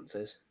the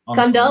chances?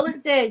 Honestly.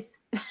 Condolences.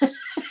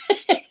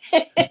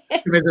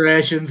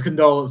 Commiserations,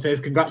 condolences,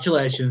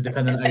 congratulations,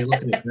 depending on how you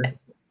look at it, Chris.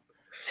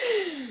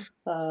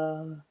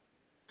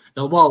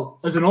 No, well,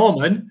 as an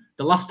omen,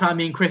 the last time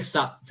me and Chris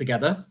sat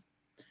together,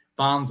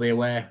 Barnsley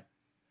away.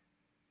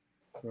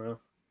 Wow.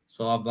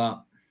 So I have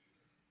that.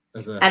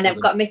 And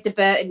I've got Mr.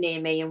 Burton near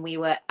me, and we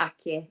were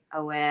Aki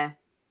away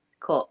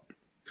cup.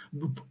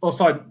 Oh,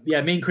 sorry.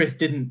 Yeah, me and Chris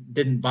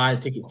didn't buy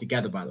the tickets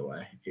together, by the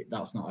way.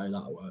 That's not how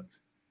that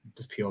works.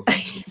 Just pure.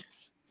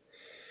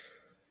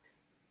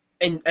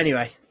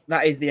 Anyway,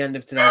 that is the end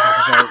of today's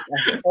episode.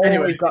 That's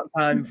all we've got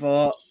time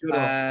for.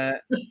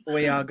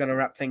 We are going to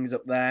wrap things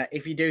up there.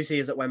 If you do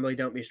see us at Wembley,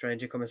 don't be a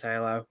stranger. Come and say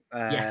hello.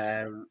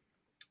 Yes.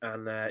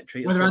 And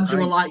treat us. Whether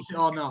Angela likes it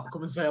or not,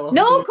 come and say hello.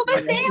 No, come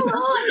and say hello.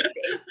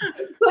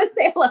 Come and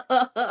say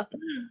hello.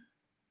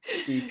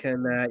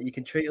 You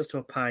can treat us to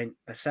a pint,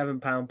 a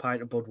 £7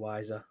 pint of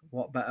Budweiser.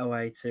 What better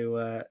way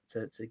to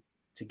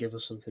give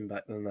us something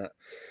back than that?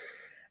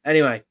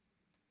 Anyway,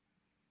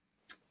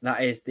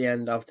 that is the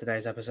end of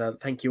today's episode.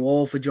 Thank you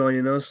all for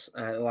joining us.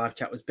 The live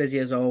chat was busy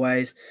as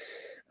always.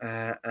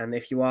 And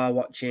if you are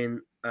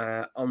watching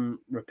on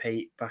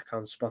repeat back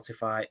on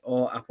Spotify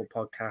or Apple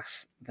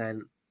Podcasts,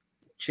 then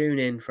tune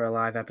in for a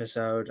live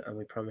episode, and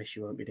we promise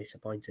you won't be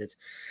disappointed.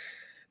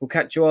 We'll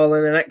catch you all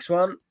in the next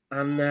one,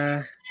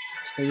 and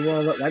see you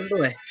all at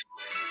Wembley.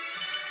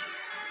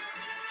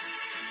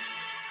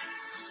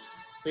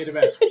 See you in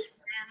a bit.